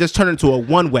trip ticket just turned into a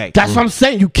one way. That's what I'm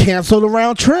saying. You canceled the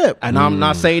round trip. And I'm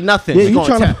not saying nothing. Yeah, We you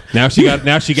gonna tryna- tap-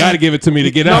 Now she got to give it to me to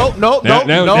get out. No. Now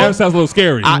it sounds a little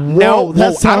scary. Whoa,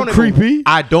 that sound creepy.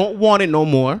 I don't want it no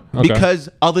more Okay. because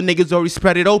other niggas already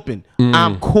spread it open.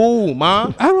 I'm cool,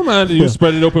 man. I don't mind that you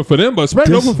spread it open for them, but spread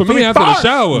it This- open for me after the first.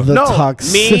 shower. The No,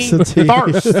 toxicity.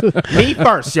 me first. Me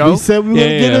first, yo. We said we were Yeah,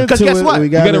 gonna yeah. get into 'Cause guess it. what? We You You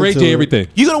gotta got rate into J it. everything.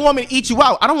 You're gonna want me to eat you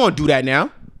out. I don't want to do that now.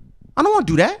 I don't want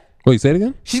to do that. Wait, say it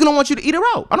again. She's gonna want you to eat her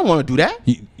out. I don't want to do that.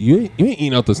 You ain't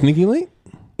eating out the sneaky link.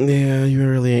 Yeah, you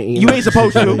really ain't eating. You ain't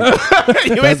supposed to.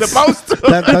 You ain't supposed to.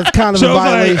 That's kind of a Joe's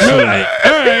like, violation. all right,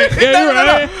 yeah, you're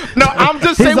right. No, I'm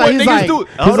just saying what niggas do.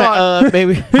 He's like,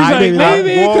 baby. He's like,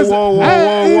 maybe, Whoa, 'cause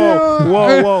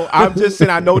whoa. I'm just saying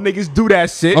I know niggas do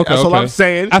that shit. Okay, That's all okay. I'm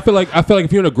saying. I feel like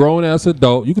if you're a grown ass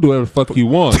adult, you can do whatever the fuck you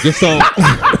want. Just don't,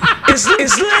 It's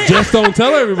lit. just don't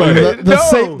tell everybody.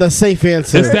 The safe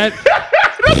answer. It's that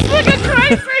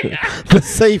the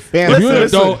safe answer. if you're an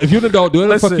Listen. adult, do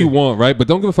whatever the fuck Listen. you want, right? But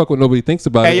don't give a fuck what nobody thinks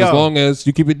about Hey, it, as yo. long as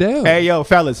you keep it down. Hey yo,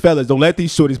 fellas, don't let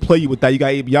these shorties play you with that. You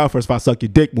gotta eat me out first if I suck your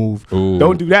dick move. Ooh.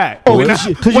 Don't do that. Oh, We're because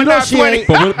not- you we're know not she 20. ain't.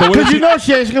 But what if Because she- you know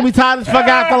she ain't. She's gonna be tired as fuck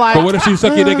after like. But what if she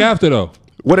suck your dick after though?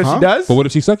 What if she does? But what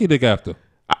if she suck your dick after?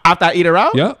 After I eat her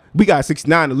out? Yeah. We got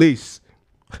 69 at least.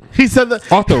 He said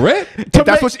that. Off the rip? If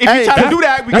that's what if you try to do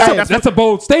that, we got That's a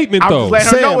bold statement I'm though.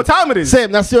 just letting her know what time it is. Sam,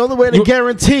 that's the only way to You-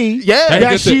 guarantee Yeah. Hey,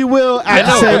 that get she the- will I at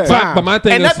the know, same time. but my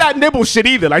thing And is, not that nibble shit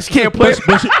either. Like she can't play.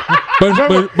 but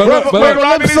Rub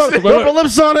her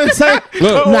lips on it and say,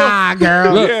 Look. nah,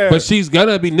 girl. Look, Yeah. but she's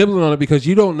gonna be nibbling on it because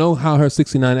you don't know how her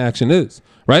 69 action is,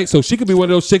 right? So she could be one of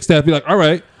those chicks that be like, all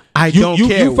right, you don't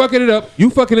care. You fucking it up. You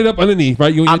fucking it up underneath,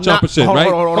 right? You and your I'm not- chomper shit, hold on,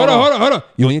 right? hold on, Hold hold on. on.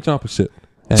 You and your chomper shit.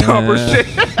 Chomper shit.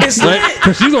 It's Right? lit.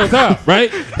 Because she's on top,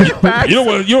 right? You don't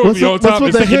want to be on what's top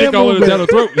with and the stick your dick hand all in movement? down her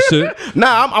throat and shit.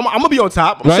 Nah, I'm gonna be on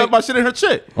top. I'm Right? gonna shove my shit in her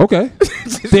shit. Okay.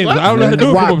 Damn, I don't know how to do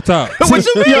it Why? from up top. What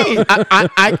you mean?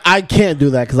 I can't do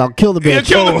that because I'll kill the bitch.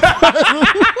 Kill her.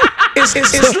 It's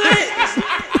lit.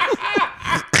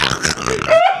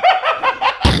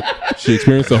 She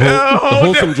experienced the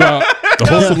wholesome drop, the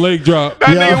wholesome leg drop. That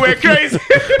nigga went crazy.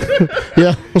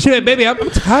 Yeah. She said, "Baby, I'm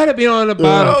tired of being on the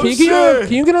bottom. Oh,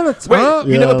 Can you get on the top?"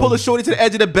 Wait, you never pull a shorty to the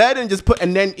edge of the bed and just put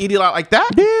and then eat it out like that?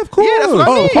 Yeah, of course. Yeah, that's what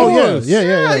I mean.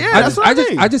 Yeah. That's what I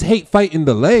mean. I just hate fighting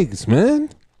the legs, man.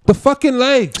 The fucking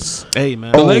legs. Hey,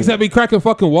 man. The legs that be cracking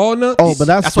fucking walnuts. Oh, but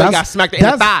that's why you got smacked in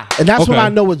the thigh. And that's when Okay. I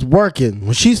know it's working.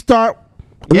 When she start,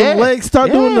 when Yeah. the legs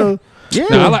start doing the. Yeah.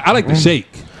 Nah, I like the shake.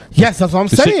 Yes, that's what I'm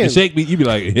The saying. shake be, you be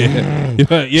like, yeah. You're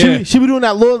like, yeah. She be doing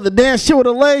that Lord of the Dance shit with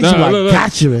her legs. She Nah, like, look.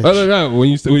 gotcha, bitch.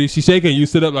 Look. When she shaking, you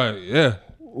sit up like, yeah.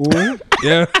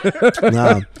 Yeah.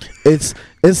 Nah, it's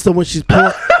the when she's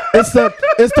pulling. It's the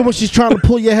when she's trying to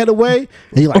pull your head away,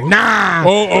 and you're like, nah.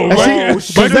 And Mike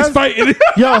is fighting.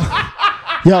 yo,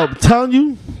 I'm telling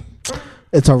you,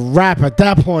 it's a wrap at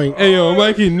that point. Hey, yo,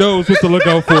 Mikey knows what to look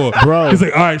out for. Bro. He's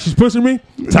like, all right, she's pushing me.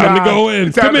 Time to go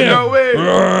in. Time Come to here. go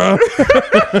in.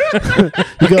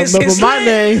 You gotta remember my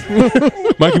name.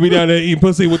 Mikey be down there eating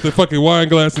pussy with the fucking wine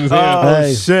glass in his hand. Oh,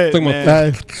 Hey. shit, Talking man.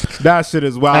 about- Hey, That shit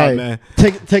is wild, man.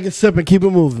 take a sip and keep it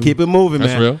moving. Keep it moving,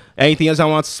 That's man. real. Anything else I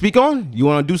want to speak on? You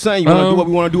want to do something? You want to do what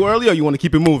we want to do earlier, or you want to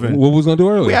keep it moving? What was gonna do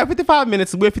earlier? We have 55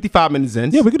 minutes. We're 55 minutes in.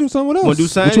 Yeah, we could do something else. Want to do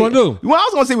something? What you want to do? Well, I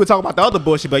was going to say we'll talk about the other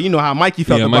bullshit, but you know how Mikey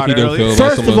felt Yeah, about Mikey it don't earlier.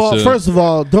 feel about First of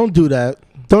all, don't do that.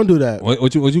 Don't do that.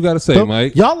 What you got to say, Don't-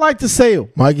 Mike? Y'all like to say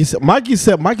it. Mikey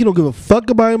said Mikey don't give a fuck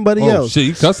about anybody Oh else. shit,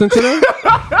 you cussing today?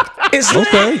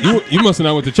 Okay, you must have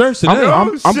not went to church today.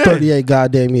 I'm shit. 38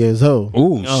 goddamn years old.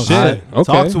 Oh shit. alright. Okay.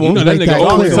 Talk to him. You know that Make nigga that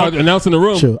always clear. out announcing the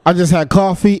room. Sure. I just had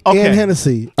coffee Okay. and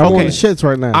Hennessy. I'm Okay. on the shits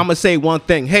right now. I'm gonna say one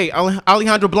thing. Hey,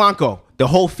 Alejandro Blanco, the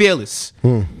whole Fearless.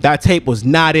 That tape was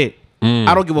not it.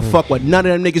 I don't give a fuck what none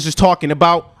of them niggas is talking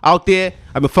about out there.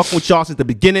 I've been fucking with y'all since the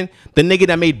beginning. The nigga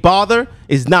that made Bother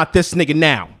is not this nigga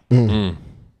now.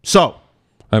 So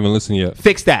I haven't listened yet.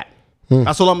 fix that.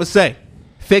 That's all I'm gonna say.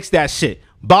 Fix that shit.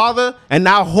 Bother and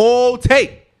that whole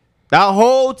tape.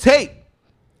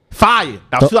 Fire.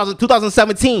 That was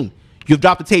 2017. You've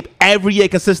dropped the tape every year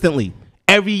consistently.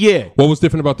 Every year. What was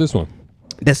different about this one?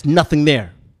 There's nothing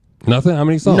there. Nothing. How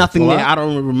many songs? Nothing A lot? there. I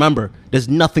don't remember. There's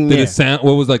nothing Did there. it sound?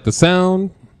 What was like the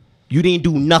sound? You didn't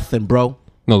do nothing, bro.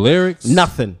 No lyrics.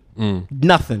 Nothing.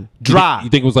 Nothing. You Dry.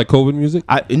 think it was like COVID music?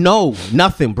 No,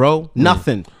 nothing, bro.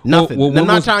 Nothing. Nothing. Well, And I'm what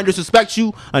not was- trying to disrespect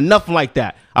you or nothing like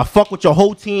that. I fuck with your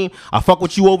whole team. I fuck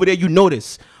with you over there. You know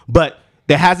this. But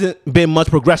there hasn't been much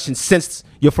progression since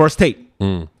your first tape.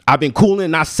 I've been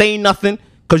cooling, not saying nothing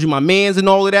because you're my mans and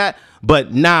all of that.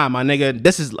 But nah, my nigga,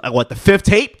 this is like, what, the fifth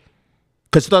tape?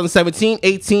 Because 2017,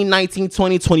 18, 19,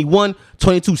 20, 21,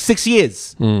 22, 6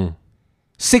 years.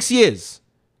 6 years.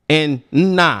 And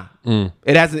nah.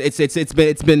 It hasn't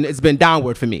it's been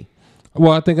downward for me.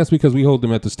 Well, I think that's because we hold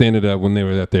them at the standard that when they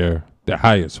were at their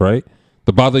highest, right?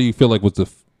 The Bother you feel like was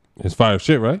his fire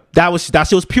shit, right? That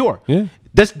shit was pure. Yeah.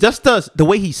 Just the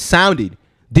way he sounded,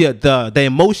 the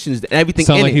emotions and everything.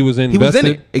 Sound in like it. he was He was in invested?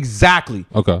 it. Exactly.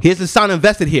 Okay. He has the sound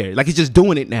invested here. Like he's just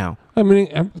doing it now. I mean,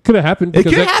 it could have happened. It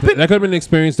because could happen. That could have been an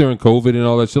experience during COVID and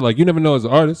all that shit. Like, you never know as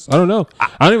an artist. I don't know. I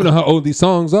don't even know how old these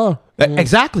songs are.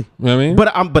 Exactly. You know what I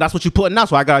mean? But that's what you're putting out.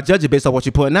 So I gotta judge it based on what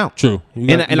you're putting out. True. You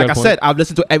got- And you like got I a said, point. I've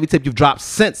listened to every tape you've dropped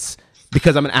since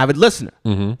because I'm an avid listener.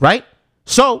 Right.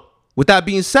 So with that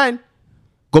being said,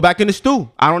 go back in the stew.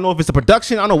 I don't know if it's a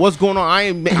production. I don't know what's going on. I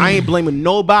ain't blaming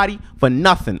nobody for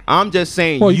nothing. I'm just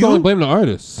saying Well, you can only blame the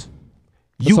artist.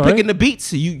 you That's all picking right. the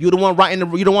beats. You the one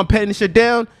writing you the one petting the shit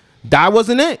down. That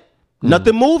wasn't it.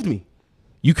 Nothing moved me.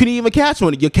 You couldn't even catch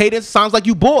on it. Your cadence sounds like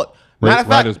you bored. Matter of fact,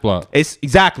 Writer's block. it's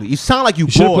exactly. You sound like you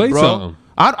should've bored, played bro. something.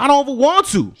 I don't ever want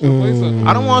to.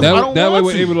 I don't want. That, I don't that way want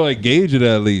we're to. able to like gauge it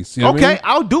at least. You know what I Okay, mean?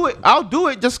 I'll do it. I'll do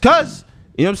it just cause.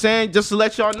 You know what I'm saying? Just to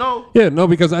let y'all know. Yeah, no,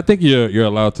 because I think you're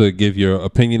allowed to give your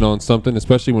opinion on something,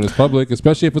 especially when it's public,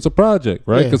 especially if it's a project,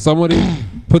 right? Yeah. Because somebody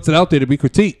puts it out there to be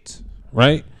critiqued,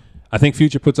 right? I think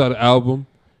Future puts out an album.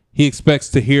 He expects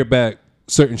to hear back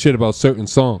certain shit about certain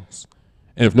songs.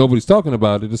 And if nobody's talking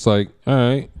about it, it's like, all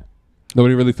right,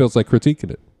 nobody really feels like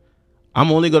critiquing it. I'm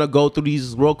only gonna go through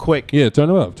these real quick. Yeah, turn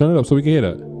it up so we can hear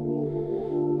that.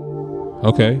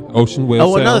 Okay, Ocean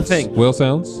Whale Sounds. another thing. Whale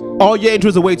Sounds. All your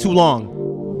intros are way too long.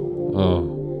 Oh,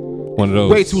 one of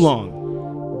those. Way too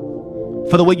long.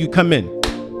 For the way you come in.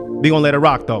 We gonna let it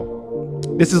rock though.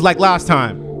 This is like last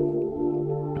time.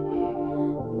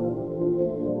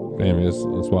 Damn, it's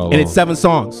wild. And it's 7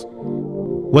 songs.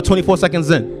 We're 24 seconds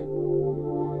in.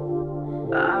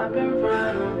 I've been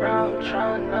riding around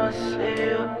trying to see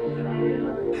you.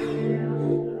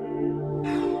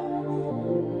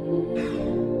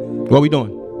 What we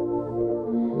doing?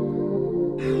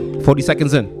 40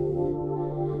 seconds in.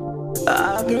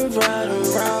 I've been riding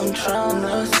around trying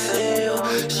to see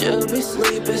you. Should be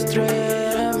sleeping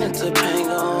straight. I'm into pain.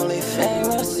 The only thing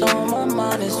that's on my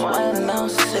mind is when I'm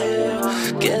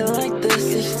sick. Get like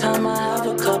this each time I have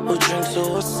a couple drinks.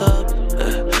 So what's up?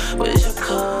 Where's your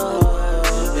cup?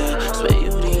 Yeah. Swear you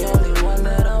the only one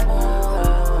that I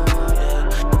want.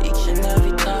 Yeah. Each and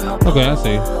every time I Okay, I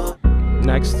see.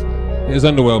 Next. It's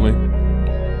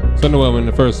underwhelming. It's underwhelming.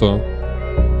 The first song.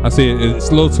 I see it. It's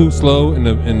a little too slow, and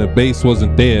the bass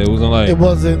wasn't there. It wasn't like It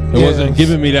wasn't. It wasn't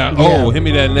giving me that. Yeah. Oh, hit me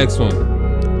that next one.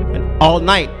 And All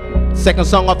Night, second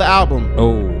song off the album.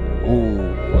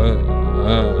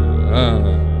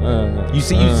 You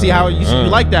see how you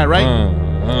like that,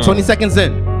 right? 20 seconds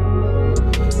in.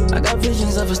 I got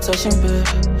visions of us touching, babe.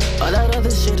 All that other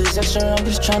shit is extra. I'm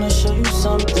just trying to show you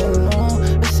something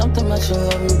new. It's something that you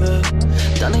loving,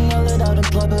 babe. Darling, yell it out in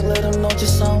public. Let them know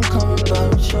just how I'm coming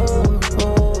about you.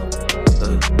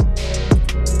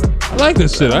 I like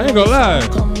this shit. I ain't gonna lie.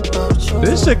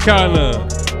 This shit kinda.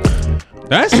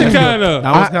 That shit kinda.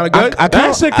 That was kind of good.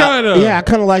 That shit kinda. Yeah, I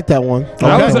kind of like that one.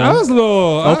 I was a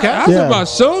little. Okay. I was Yeah. about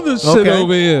shoulder shit Okay.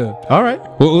 over here. All right.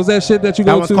 What was that shit that you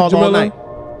That go one's to, called All Jamila? Night.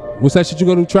 What's that shit you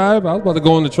go to Tribe? I was about to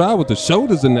go on the Tribe with the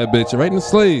shoulders in that bitch, right in the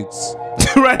slades.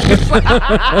 Right.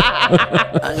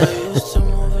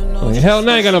 Like, hell,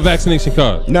 now I ain't got no vaccination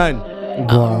card. None.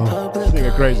 Wow. This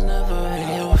nigga crazy.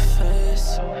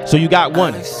 So you got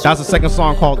one. That's the second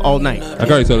song called All Night. I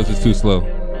already told us it's too slow.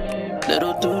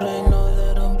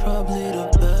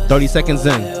 30 seconds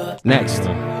in. Next.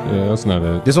 Yeah, that's not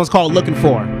it. This one's called Looking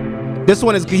For. This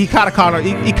one is he kind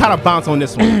of bounced on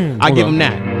this one. I Hold give on. him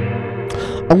that.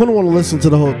 I'm gonna want to listen to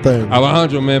the whole thing.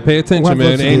 Alejandro, man, pay attention, What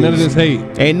man. looks Ain't none of is- this hate.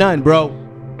 Ain't none, bro.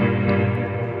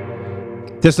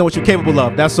 Just know what you're capable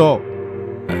of. That's all.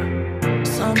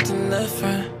 Something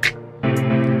different.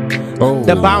 Oh,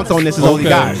 The bounce on this is all he Okay.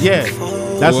 got. Yeah.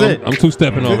 That's Well, it. I'm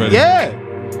two-stepping already. Yeah.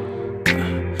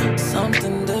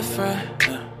 Something different.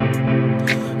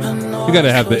 You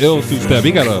gotta have the ill two-step.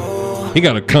 He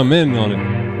gotta come in on it.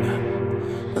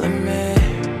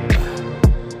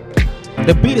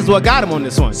 The beat is what got him on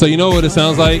this one. So you know what it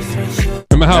sounds like?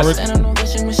 Remember how Rick?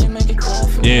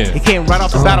 Yeah. He came right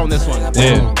off the bat on this one.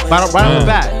 Yeah. Right off the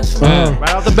bat.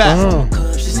 Right off the bat.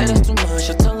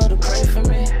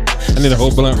 I need a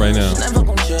whole blunt right now.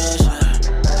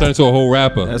 Turn into a whole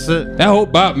rapper. That's it. That whole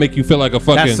bop make you feel like a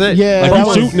fucking. That's it. Yeah, Like that you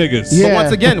was- shoot niggas. Yeah.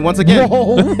 But once again,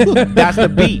 Whoa. that's the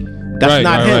beat. That's right,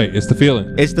 not right, him. right. It's the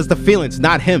feeling. It's just the feeling. It's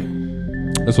not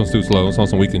him. This one's too slow. It's on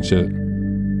some weekend shit.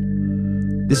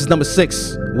 This is number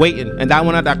 6, Waiting, and that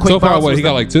one had that quick So far, bounce what? was He got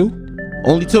the- like two?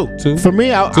 only 2. Two? For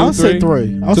me, I'll say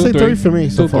 3. I'll say 3 for me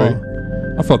so far.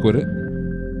 I fuck with it.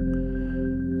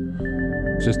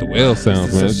 It's just the whale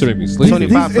sounds, man. It should make me sleep. Tony-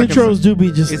 These 5 seconds. intros do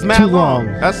be just It's too mad long.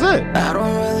 That's it. I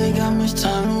don't really got much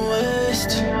time to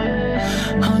waste.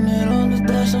 100 on the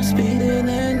dash, I'm speeding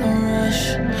in no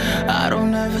rush. I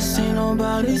don't ever see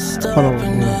nobody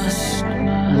stopping us.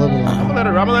 I'm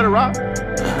gonna let it rock.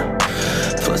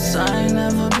 Plus, I ain't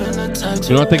never been the type to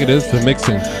You know what I think it is? The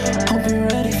mixing. hope you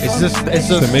ready It's for just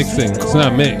The mixing. It's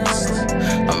not mixed.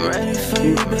 I'm ready for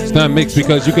you, baby. It's not mixed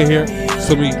because you can hear.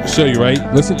 So let me show you, right?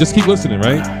 Listen, just keep listening,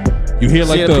 right? You hear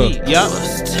like See the. beat. Yep.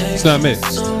 It's not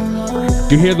mixed.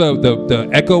 You hear the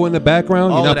echo in the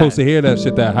background. All You're not of supposed that. to hear that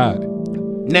shit that high.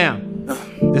 Now,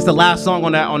 this is the last song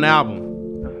on the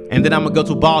album, and then I'm gonna go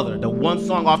to Bother, the one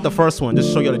song off the first one, just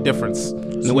to show you the difference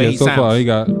in the way Yeah, he so sounds. far he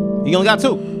got. He only got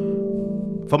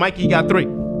 2. For Mikey, he got 3.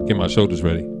 Get my shoulders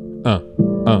ready. What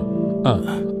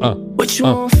you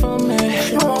want from me?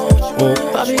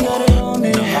 Bobby got it on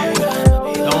me.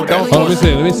 Don't Hold on,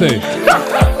 let me see.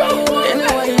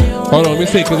 Hold on, let me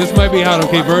see, because this might be how the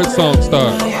K-Bird song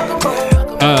start.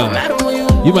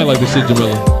 You might like this shit,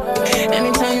 Jamila.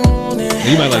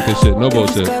 You might like this shit. No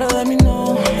bullshit.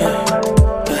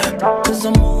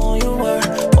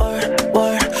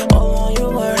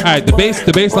 All right, the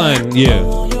bass line, yeah.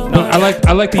 No, I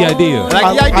like the idea.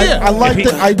 like the idea. I like If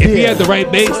the idea. If he had the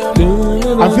right bass,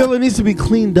 I feel it needs to be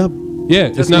cleaned up. yeah,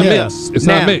 it's not Yeah. mixed. It's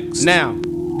now, not mixed. Now,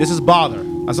 this is Bother.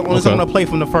 That's the only song I'm gonna play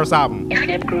from the first album.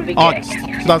 August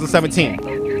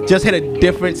 2017. Just hit a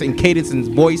difference in cadence and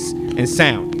voice and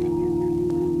sound.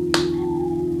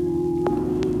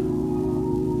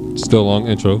 Still long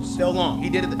intros. Still long. He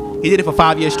did it for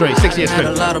 5 years straight, 6 years Had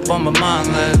a straight. lot up on my mind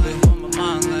lately.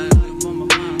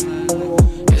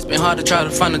 It's been hard to try to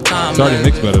find the time. It's already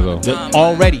mixed better though.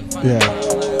 Already. Yeah.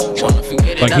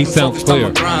 Like he sounds clear.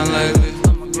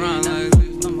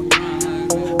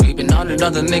 We've been on it,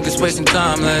 other niggas wasting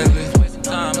time lately.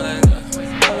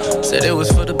 Said it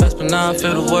was for the best, but now I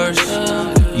feel the worst.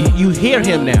 You hear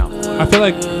him now. I feel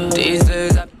like These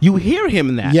days, you hear him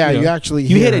in that. Yeah, you actually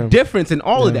you hear the him. difference in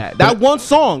all of that. That one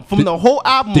song from the whole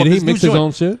album. Did of he this new mix his joint,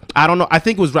 own shit? I don't know. I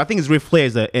think it's Ric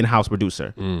Flair's the in-house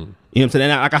producer. You know what I'm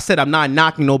saying? And like I said, I'm not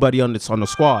knocking nobody on the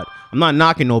squad. I'm not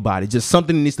knocking nobody. Just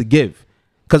something needs to give.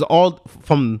 Because all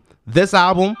from this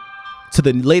album to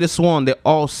the latest one, they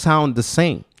all sound the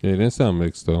same. Yeah, it didn't sound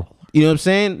mixed though. You know what I'm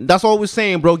saying? That's all we're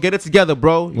saying, bro. Get it together,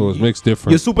 bro. It was mixed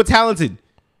different. You're super talented.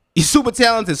 You're super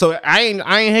talented. So I ain't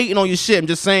hating on your shit. I'm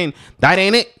just saying that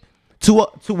ain't it. 2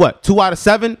 out of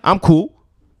 7. I'm cool.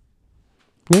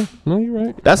 Yeah, no, you're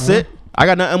right. That's it. I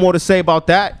got nothing more to say about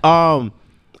that.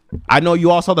 I know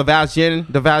you all saw the Vaz Jen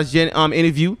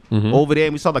interview over there,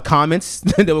 and we saw the comments.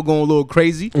 They were going a little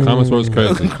crazy. Comments was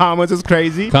crazy. Comments was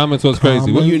crazy. Comments was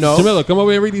crazy. You know. Jamila, come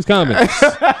over here and read these comments.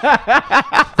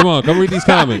 Come on, come read these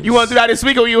comments. You want to do that this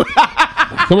week or you?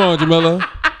 Come on, Jamila.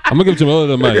 I'm gonna give Jamila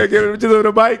the mic. Give Jamila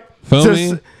the mic. Feel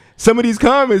Just me? Some of these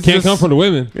comments Can't come from the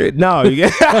women. No, you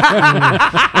get.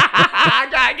 I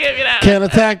gotta give you that. Can't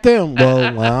attack them.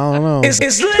 Well, I don't know. It's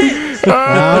lit.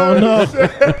 I don't know.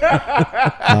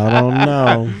 I don't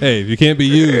know. Hey, if you can't be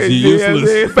used, you're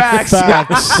useless. Facts.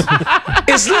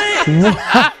 It's lit.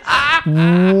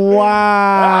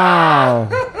 Wow.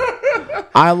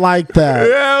 I like that.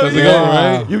 Does it go,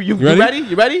 right? You ready?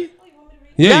 You ready?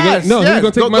 Yeah, you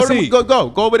gonna take my seat.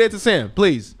 Go over there to Sam,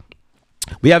 please.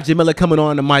 We have Jamila coming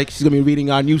on the mic. She's gonna be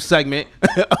reading our new segment.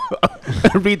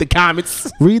 Read the comments.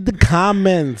 Read the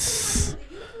comments.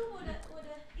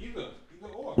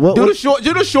 Do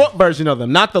the short version of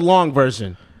them, not the long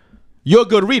version. You're a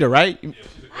good reader, right?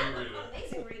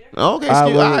 Okay,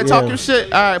 all right, talk your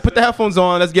shit. All right, put the headphones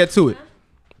on. Let's get to it.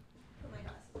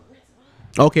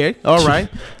 Okay, all right.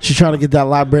 She's trying to get that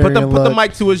librarian Put the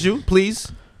mic towards you,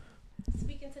 please.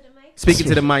 Speaking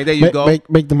to the mic. There you go.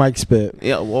 Make the mic spit.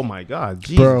 Yeah. Oh my God,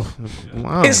 Jesus. Bro.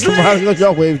 Wow. It's lit.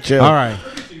 Y'all wave chill. All right.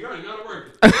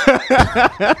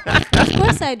 Of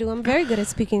course I do. I'm very good at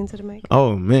speaking into the mic.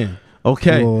 Oh man.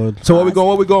 Okay. Lord. So where we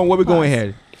going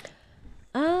here?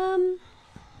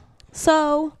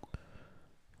 So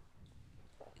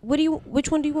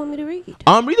which one do you want me to read? Read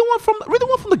the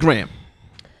one from the gram.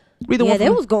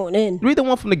 Was going in. Read the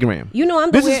one from the gram. You know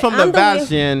This is from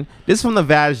the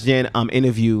Vaz Jen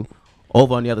interview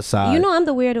over on the other side. You know I'm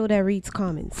the weirdo that reads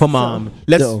comments. From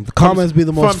the comments be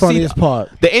the most funniest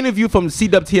part. The interview from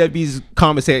CWTV's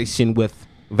conversation with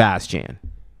Vaz Jen.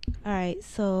 All right,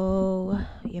 so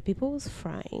people was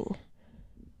frying.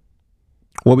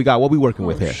 What we got? What we working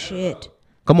with here? Shit.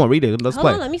 Come on, read it. Let's Hold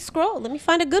play. on, let me scroll. Let me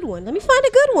find a good one.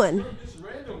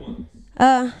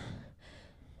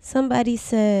 Somebody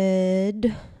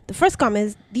said the first comment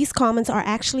is, these comments are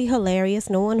actually hilarious.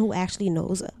 No one who actually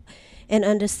knows and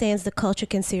understands the culture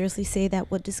can seriously say that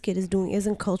what this kid is doing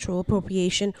isn't cultural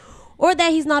appropriation or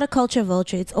that he's not a culture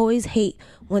vulture. It's always hate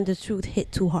when the truth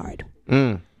hit too hard.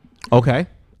 Okay.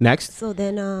 Next. So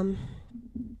then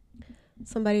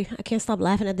somebody, I can't stop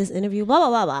laughing at this interview. Blah, blah,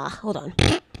 blah, blah. Hold on.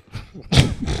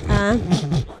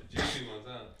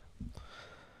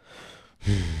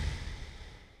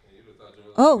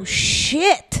 Oh,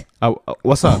 shit.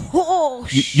 What's up? Oh,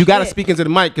 shit. You got to speak into the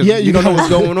mic because you don't know what's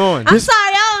going on. I'm sorry.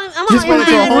 I'm You're supposed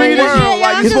to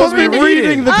You're supposed to be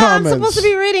reading the comments. I'm supposed to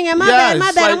be reading it. My Yes,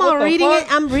 bad. like, I'm all what the reading fuck?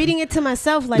 it. I'm reading it to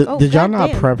myself. Like, oh, Did y'all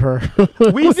not goddamn. prep her?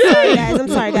 We did. I'm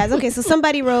sorry, guys. Okay, so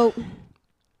somebody wrote.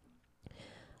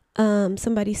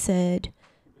 Somebody said,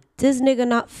 "This nigga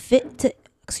not fit to."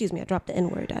 Excuse me, I dropped the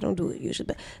N-word. I don't do it usually,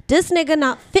 but this nigga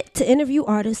not fit to interview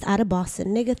artists out of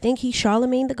Boston. Nigga think he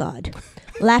Charlemagne the God.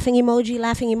 Laughing emoji,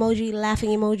 laughing emoji, laughing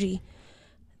emoji.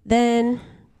 Then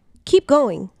keep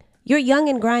going. You're young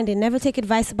and grinding. Never take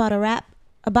advice about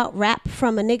rap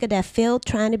from a nigga that failed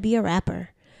trying to be a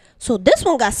rapper. So this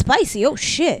one got spicy. Oh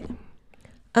shit.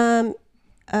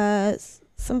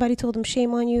 Somebody told him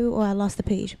shame on you. Oh, I lost the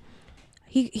page.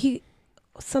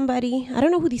 Somebody, I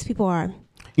don't know who these people are.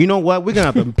 You know what? We're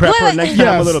going to have to prep her next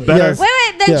time a little better. Yes.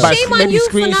 Wait, then Yeah. shame on Maybe you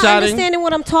for not screenshotting? understanding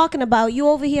what I'm talking about. You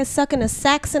over here sucking a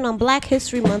Saxon on Black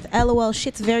History Month. LOL,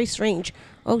 shit's very strange.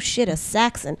 Oh shit, a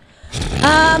Saxon.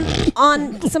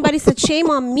 Somebody said shame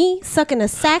on me sucking a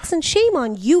Saxon. Shame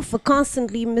on you for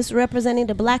constantly misrepresenting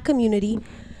the black community.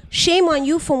 Shame on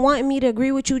you for wanting me to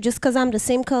agree with you just because I'm the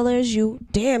same color as you.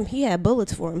 Damn, he had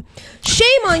bullets for him.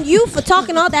 Shame on you for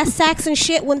talking all that Saxon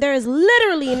shit when there is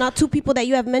literally not two people that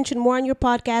you have mentioned more on your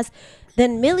podcast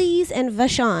than Millies and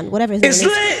Vashon, whatever his name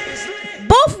is.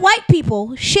 Both white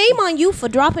people. Shame on you for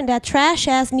dropping that trash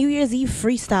ass New Year's Eve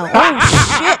freestyle. Oh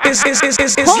shit.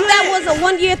 Hope that was a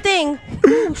 1 year thing.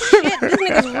 Oh shit. This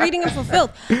nigga's reading it for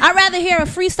filth. I'd rather hear a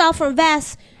freestyle from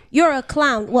Vass You're a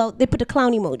clown. Well, they put the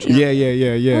clown emoji.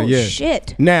 Yeah. Oh,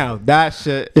 shit. Now that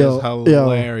shit Yo, is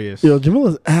hilarious. Yo,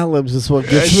 Jamila's ad-libs is what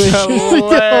gets me. It's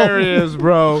hilarious,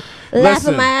 bro.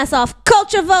 Laughing my ass off.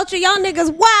 Culture vulture, y'all niggas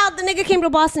wild. The nigga came to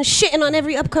Boston shitting on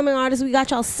every upcoming artist. We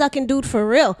got y'all sucking dude for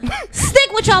real.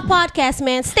 Stick with y'all podcast,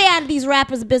 man. Stay out of these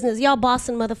rappers' business. Y'all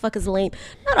Boston motherfuckers lame.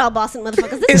 Not all Boston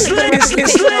motherfuckers. This isn't a good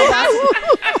representation of Boston.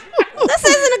 This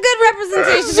isn't a good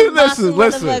representation of Boston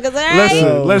motherfuckers,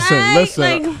 all right? Listen.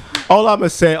 Like, all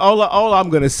I'm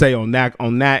gonna say on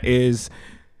that is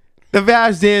the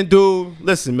Vaz Dan dude.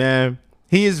 Listen, man,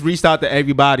 he has reached out to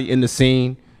everybody in the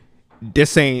scene.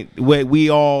 This ain't what we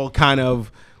all kind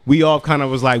of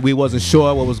was like, we wasn't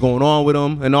sure what was going on with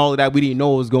him and all of that. We didn't know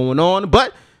what was going on,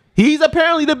 but he's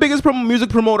apparently the biggest music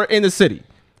promoter in the city.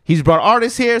 He's brought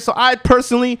artists here, so I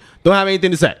personally don't have anything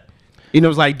to say. You know,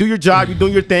 it's like, do your job, you're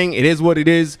doing your thing. It is what it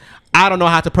is. I don't know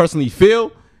how to personally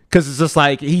feel, because it's just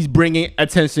like he's bringing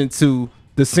attention to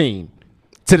the scene,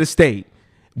 to the state.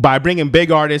 By bringing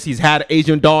big artists, he's had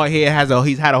Asian Doll here,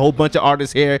 he's had a whole bunch of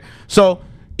artists here. So,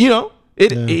 you know,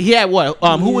 he had what?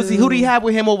 Who did he have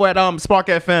with him over at Spark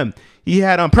FM? He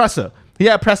had Pressa. He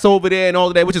had Pressa over there and all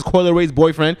of that, which is Coyle Ray's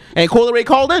boyfriend. And Coyle Ray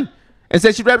called in and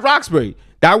said she read Roxbury.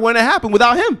 That wouldn't have happened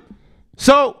without him.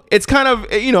 So it's kind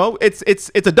of, you know, it's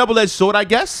a double-edged sword, I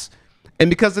guess. And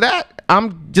because of that,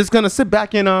 I'm just gonna sit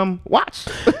back and watch.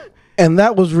 And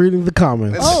that was reading the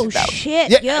comments. oh shit,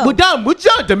 Yeah, yo. we're done,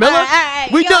 Jamila.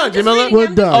 We're done, Jamila. We're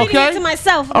done. Okay. It to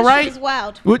myself. All right. This shit is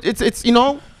wild. It's you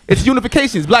know, it's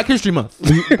unification. It's Black History Month.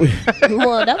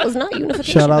 Well, that was not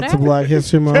unification. Shout out but to all right. Black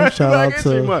History Month. Shout Black out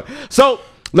History to. Month. So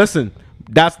listen,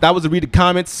 that was to read the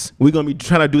comments. We're gonna be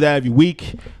trying to do that every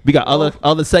week. We got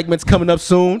other segments coming up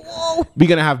soon. We're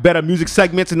gonna have better music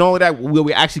segments and all of that, where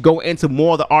we actually go into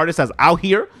more of the artists that's out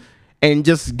here and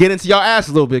just get into y'all ass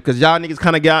a little bit, because y'all niggas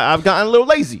kind of I've gotten a little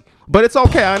lazy, but it's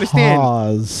okay. I understand.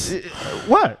 Pause.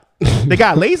 What? They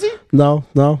got lazy? No.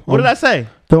 What did I say?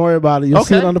 Don't worry about it. You'll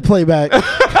see Okay. it on the playback.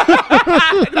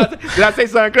 Did I say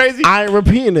something crazy? I ain't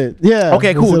repeating it. Yeah.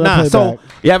 Okay, you'll see cool. it on Nah, so playback.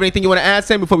 you have anything you want to add,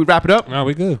 Sam, before we wrap it up? Nah,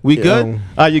 we good. We good?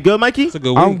 You good, Mikey? It's a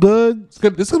good week. I'm good. It's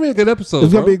good. This is gonna be a good episode.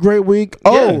 It's gonna bro. be a great week.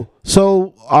 Oh,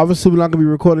 so obviously we're not gonna be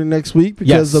recording next week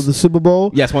because Yes. of the Super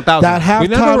Bowl. Yes, 1,000. That We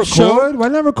never halftime show. record. Why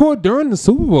not record during the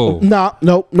Super Bowl? Nah,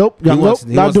 nope. He Nope. wants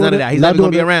Not doing none of it. that. He's not not gonna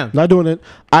doing be it. around. Not doing it.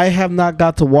 I have not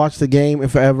got to watch the game in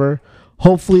forever.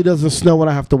 Hopefully it doesn't snow when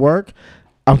I have to work.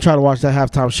 I'm trying to watch that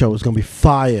halftime show. It's gonna be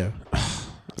fire.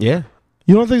 Yeah.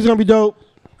 You don't think it's gonna be dope?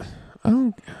 We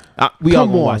all Come gonna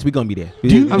on. watch. We gonna be there. Do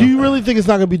you really think it's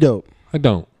not gonna be dope? I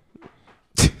don't.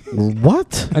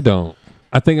 What? I don't.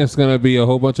 I think it's gonna be a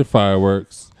whole bunch of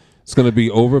fireworks. It's gonna be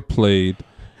overplayed.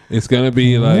 It's gonna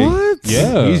be like, What?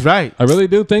 yeah, He's right. I really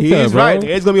do think that, He's bro. right.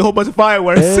 There's gonna be a whole bunch of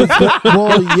fireworks.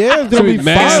 Well, yeah, it's gonna be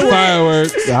mad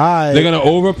fireworks. fireworks. Alright. They're gonna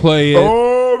overplay it.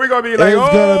 Oh, we're gonna be like, It's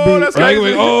gonna be- that's Like,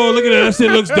 crazy. oh, look at that! That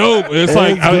shit looks dope. It's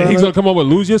like he's gonna come up with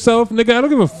 "Lose Yourself," nigga. I don't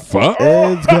give a fuck.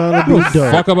 It's gonna be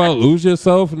dope. Fuck about "Lose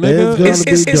Yourself," nigga.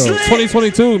 It's gonna be dope.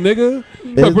 2022, nigga.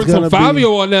 Bring some gonna be-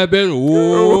 Fabio on that bitch.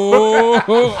 Whoa.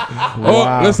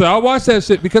 Oh, listen, I'll watch that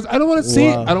shit because I don't want to see.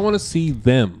 Wow. I don't want to see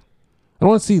them. I don't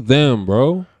want to see them,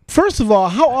 bro. First of all,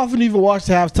 how often do you even watch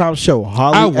the halftime show? I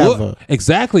Hardly would ever.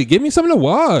 exactly. Give me something to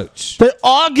watch. They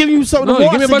all give you something No, to you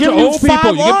watch. give me a They bunch give of you old 5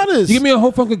 people. artists. You give me a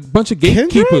whole fucking bunch of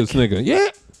gatekeepers, nigga. Yeah.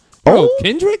 Oh?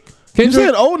 Kendrick. You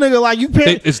said old nigga like you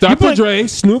pay. It's Dr. Dre,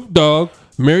 Snoop Dogg,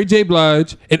 Mary J.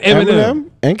 Blige, and Eminem. Eminem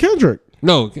and Kendrick.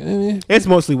 No, It's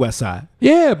mostly West Side.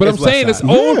 yeah, but It's I'm saying West it's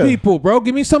Side. old Yeah. people, bro.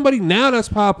 Give me somebody now that's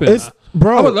popping. It's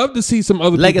bro. I would love to see some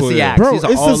other people. Legacy here. acts. Bro, These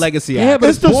are it's all this- legacy Yeah, acts. but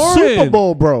It's it's the boring. Super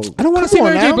Bowl, bro. I don't want to Come see on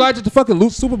Mary J. now. Blige at the fucking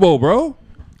loose Super Bowl, bro.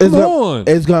 It's Come gonna- on.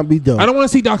 It's gonna be dope. I don't want to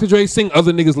see Dr. Dre sing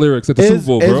other niggas' lyrics at the It's, Super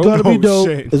Bowl, it's bro. gonna be Oh, dope.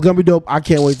 shit. It's gonna be dope. I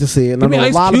can't wait to see it. And I Give me know a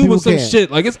Ice lot of Cube people with some can't.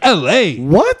 shit. Like, it's L.A.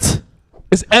 What?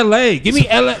 It's L.A. Give me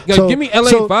L.A. Give me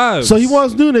L.A. vibes. So he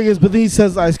wants new niggas, but then he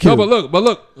says Ice Cube. No, but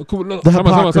look. Come on.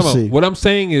 hypocrisy. What I'm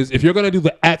saying is, if you're gonna do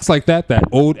the acts like that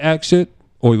old act shit,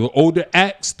 or the older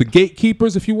acts, the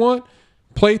gatekeepers, if you want,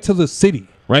 play to the city,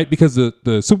 right? Because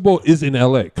the Super Bowl is in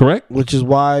L.A., correct? Which is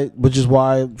why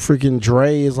freaking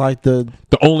Dre is like the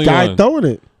only guy one. throwing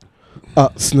it.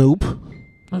 Snoop.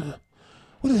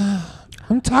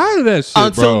 I'm tired of that shit,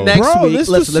 Until bro. next Bro, week. this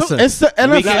Listen. It's the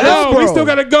NFL, No, bro. we still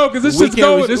gotta go because this shit's Weekend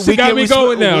going. was- This shit got weekend me was-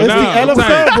 going now. It's Nah, the I'm NFL,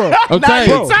 tired. bro. I'm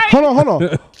tired. Bro, hold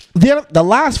on. The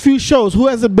last few shows, who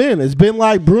has it been? It's been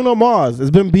like Bruno Mars. It's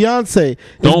been Beyonce.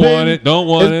 Don't want it. Don't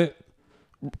want it.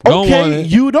 Don't Okay, want it.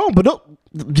 you don't. But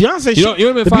Beyonce. You don't the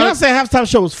even Beyonce halftime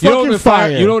show was You know fucking what fire.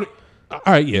 fire. You know. All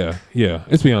right, yeah.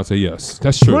 It's Beyonce. Yes,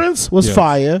 that's true. Prince was Yes.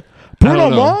 fire. I Bruno don't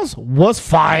know. Mars was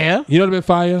fire. You know what been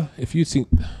fire? If you seen,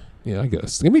 Yeah, I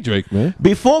guess. Give me Drake, man.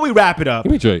 Before we wrap it up.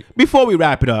 Give me Drake.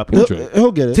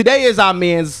 He'll get it. Today is our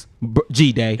man's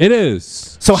G Day. It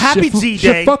is. So happy It's your- G it's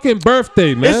your Day. fucking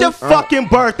birthday, man. It's your fucking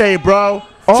birthday, bro.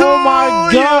 Oh my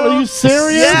God, are you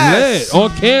serious? Yes. Lit. On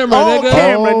camera, On nigga.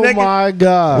 camera, Oh nigga. my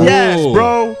God. Yes, Ooh.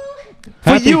 bro. For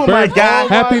Happy you, my birth- guy.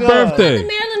 Happy God. birthday. The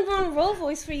Marilyn Monroe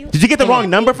voice for you. Did you get the wrong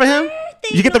number for him?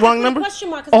 Did you get the wrong number? Question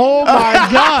mark. Oh my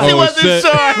God. He Oh, wasn't shit.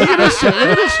 sure. Look at this shit. Look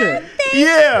at this shit.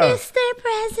 Yeah. Mr.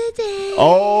 President.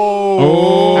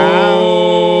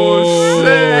 Oh,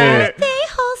 shit. They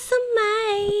wholesome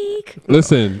Mike.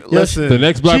 Listen, Listen. the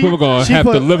next black She- people gonna she have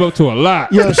to put- live up to a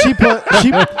lot. Yo, she put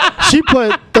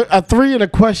a 3 and a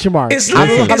question mark. I don't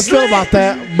know how to feel about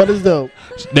that, but it's dope.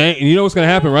 Dang, and you know what's gonna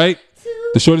happen, right?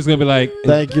 The shorty's gonna be like,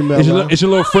 Thank you, is Mel. your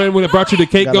little friend when it brought you the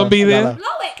cake gonna be there? Blow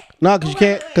it. No, because you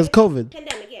can't, because COVID.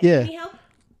 Pandemic. Yeah. Need help?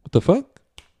 What the fuck?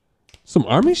 Some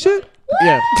army shit?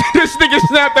 Yeah. This nigga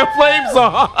snapped the flames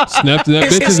off. Snap to that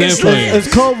bitches and flames.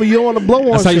 It's COVID. You don't want to blow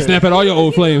on That's how you shit. snap at all your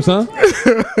old flames, huh?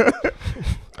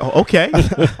 Oh, okay.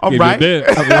 All Keep right. it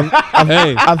there.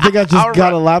 Hey, I think I just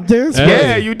got a lap dance. Hey.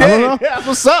 Yeah, you I don't know. did. That's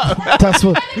what's up.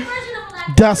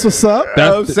 That's what's up.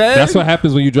 I'm saying? that's what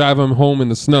happens when you drive them home in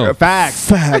the snow. Facts.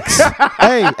 Facts.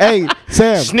 hey,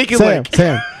 Sam. Sneaky Sam, link.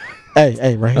 Sam.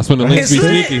 Hey, right. That's when the links be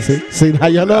sneaky. See how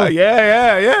y'all know.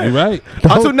 Yeah. You right?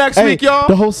 Until next week, y'all.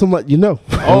 The host will let you know.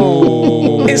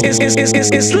 Oh.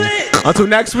 It's lit. Until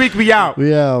next week, we out.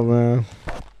 Yeah, man.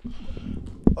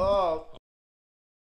 Oh.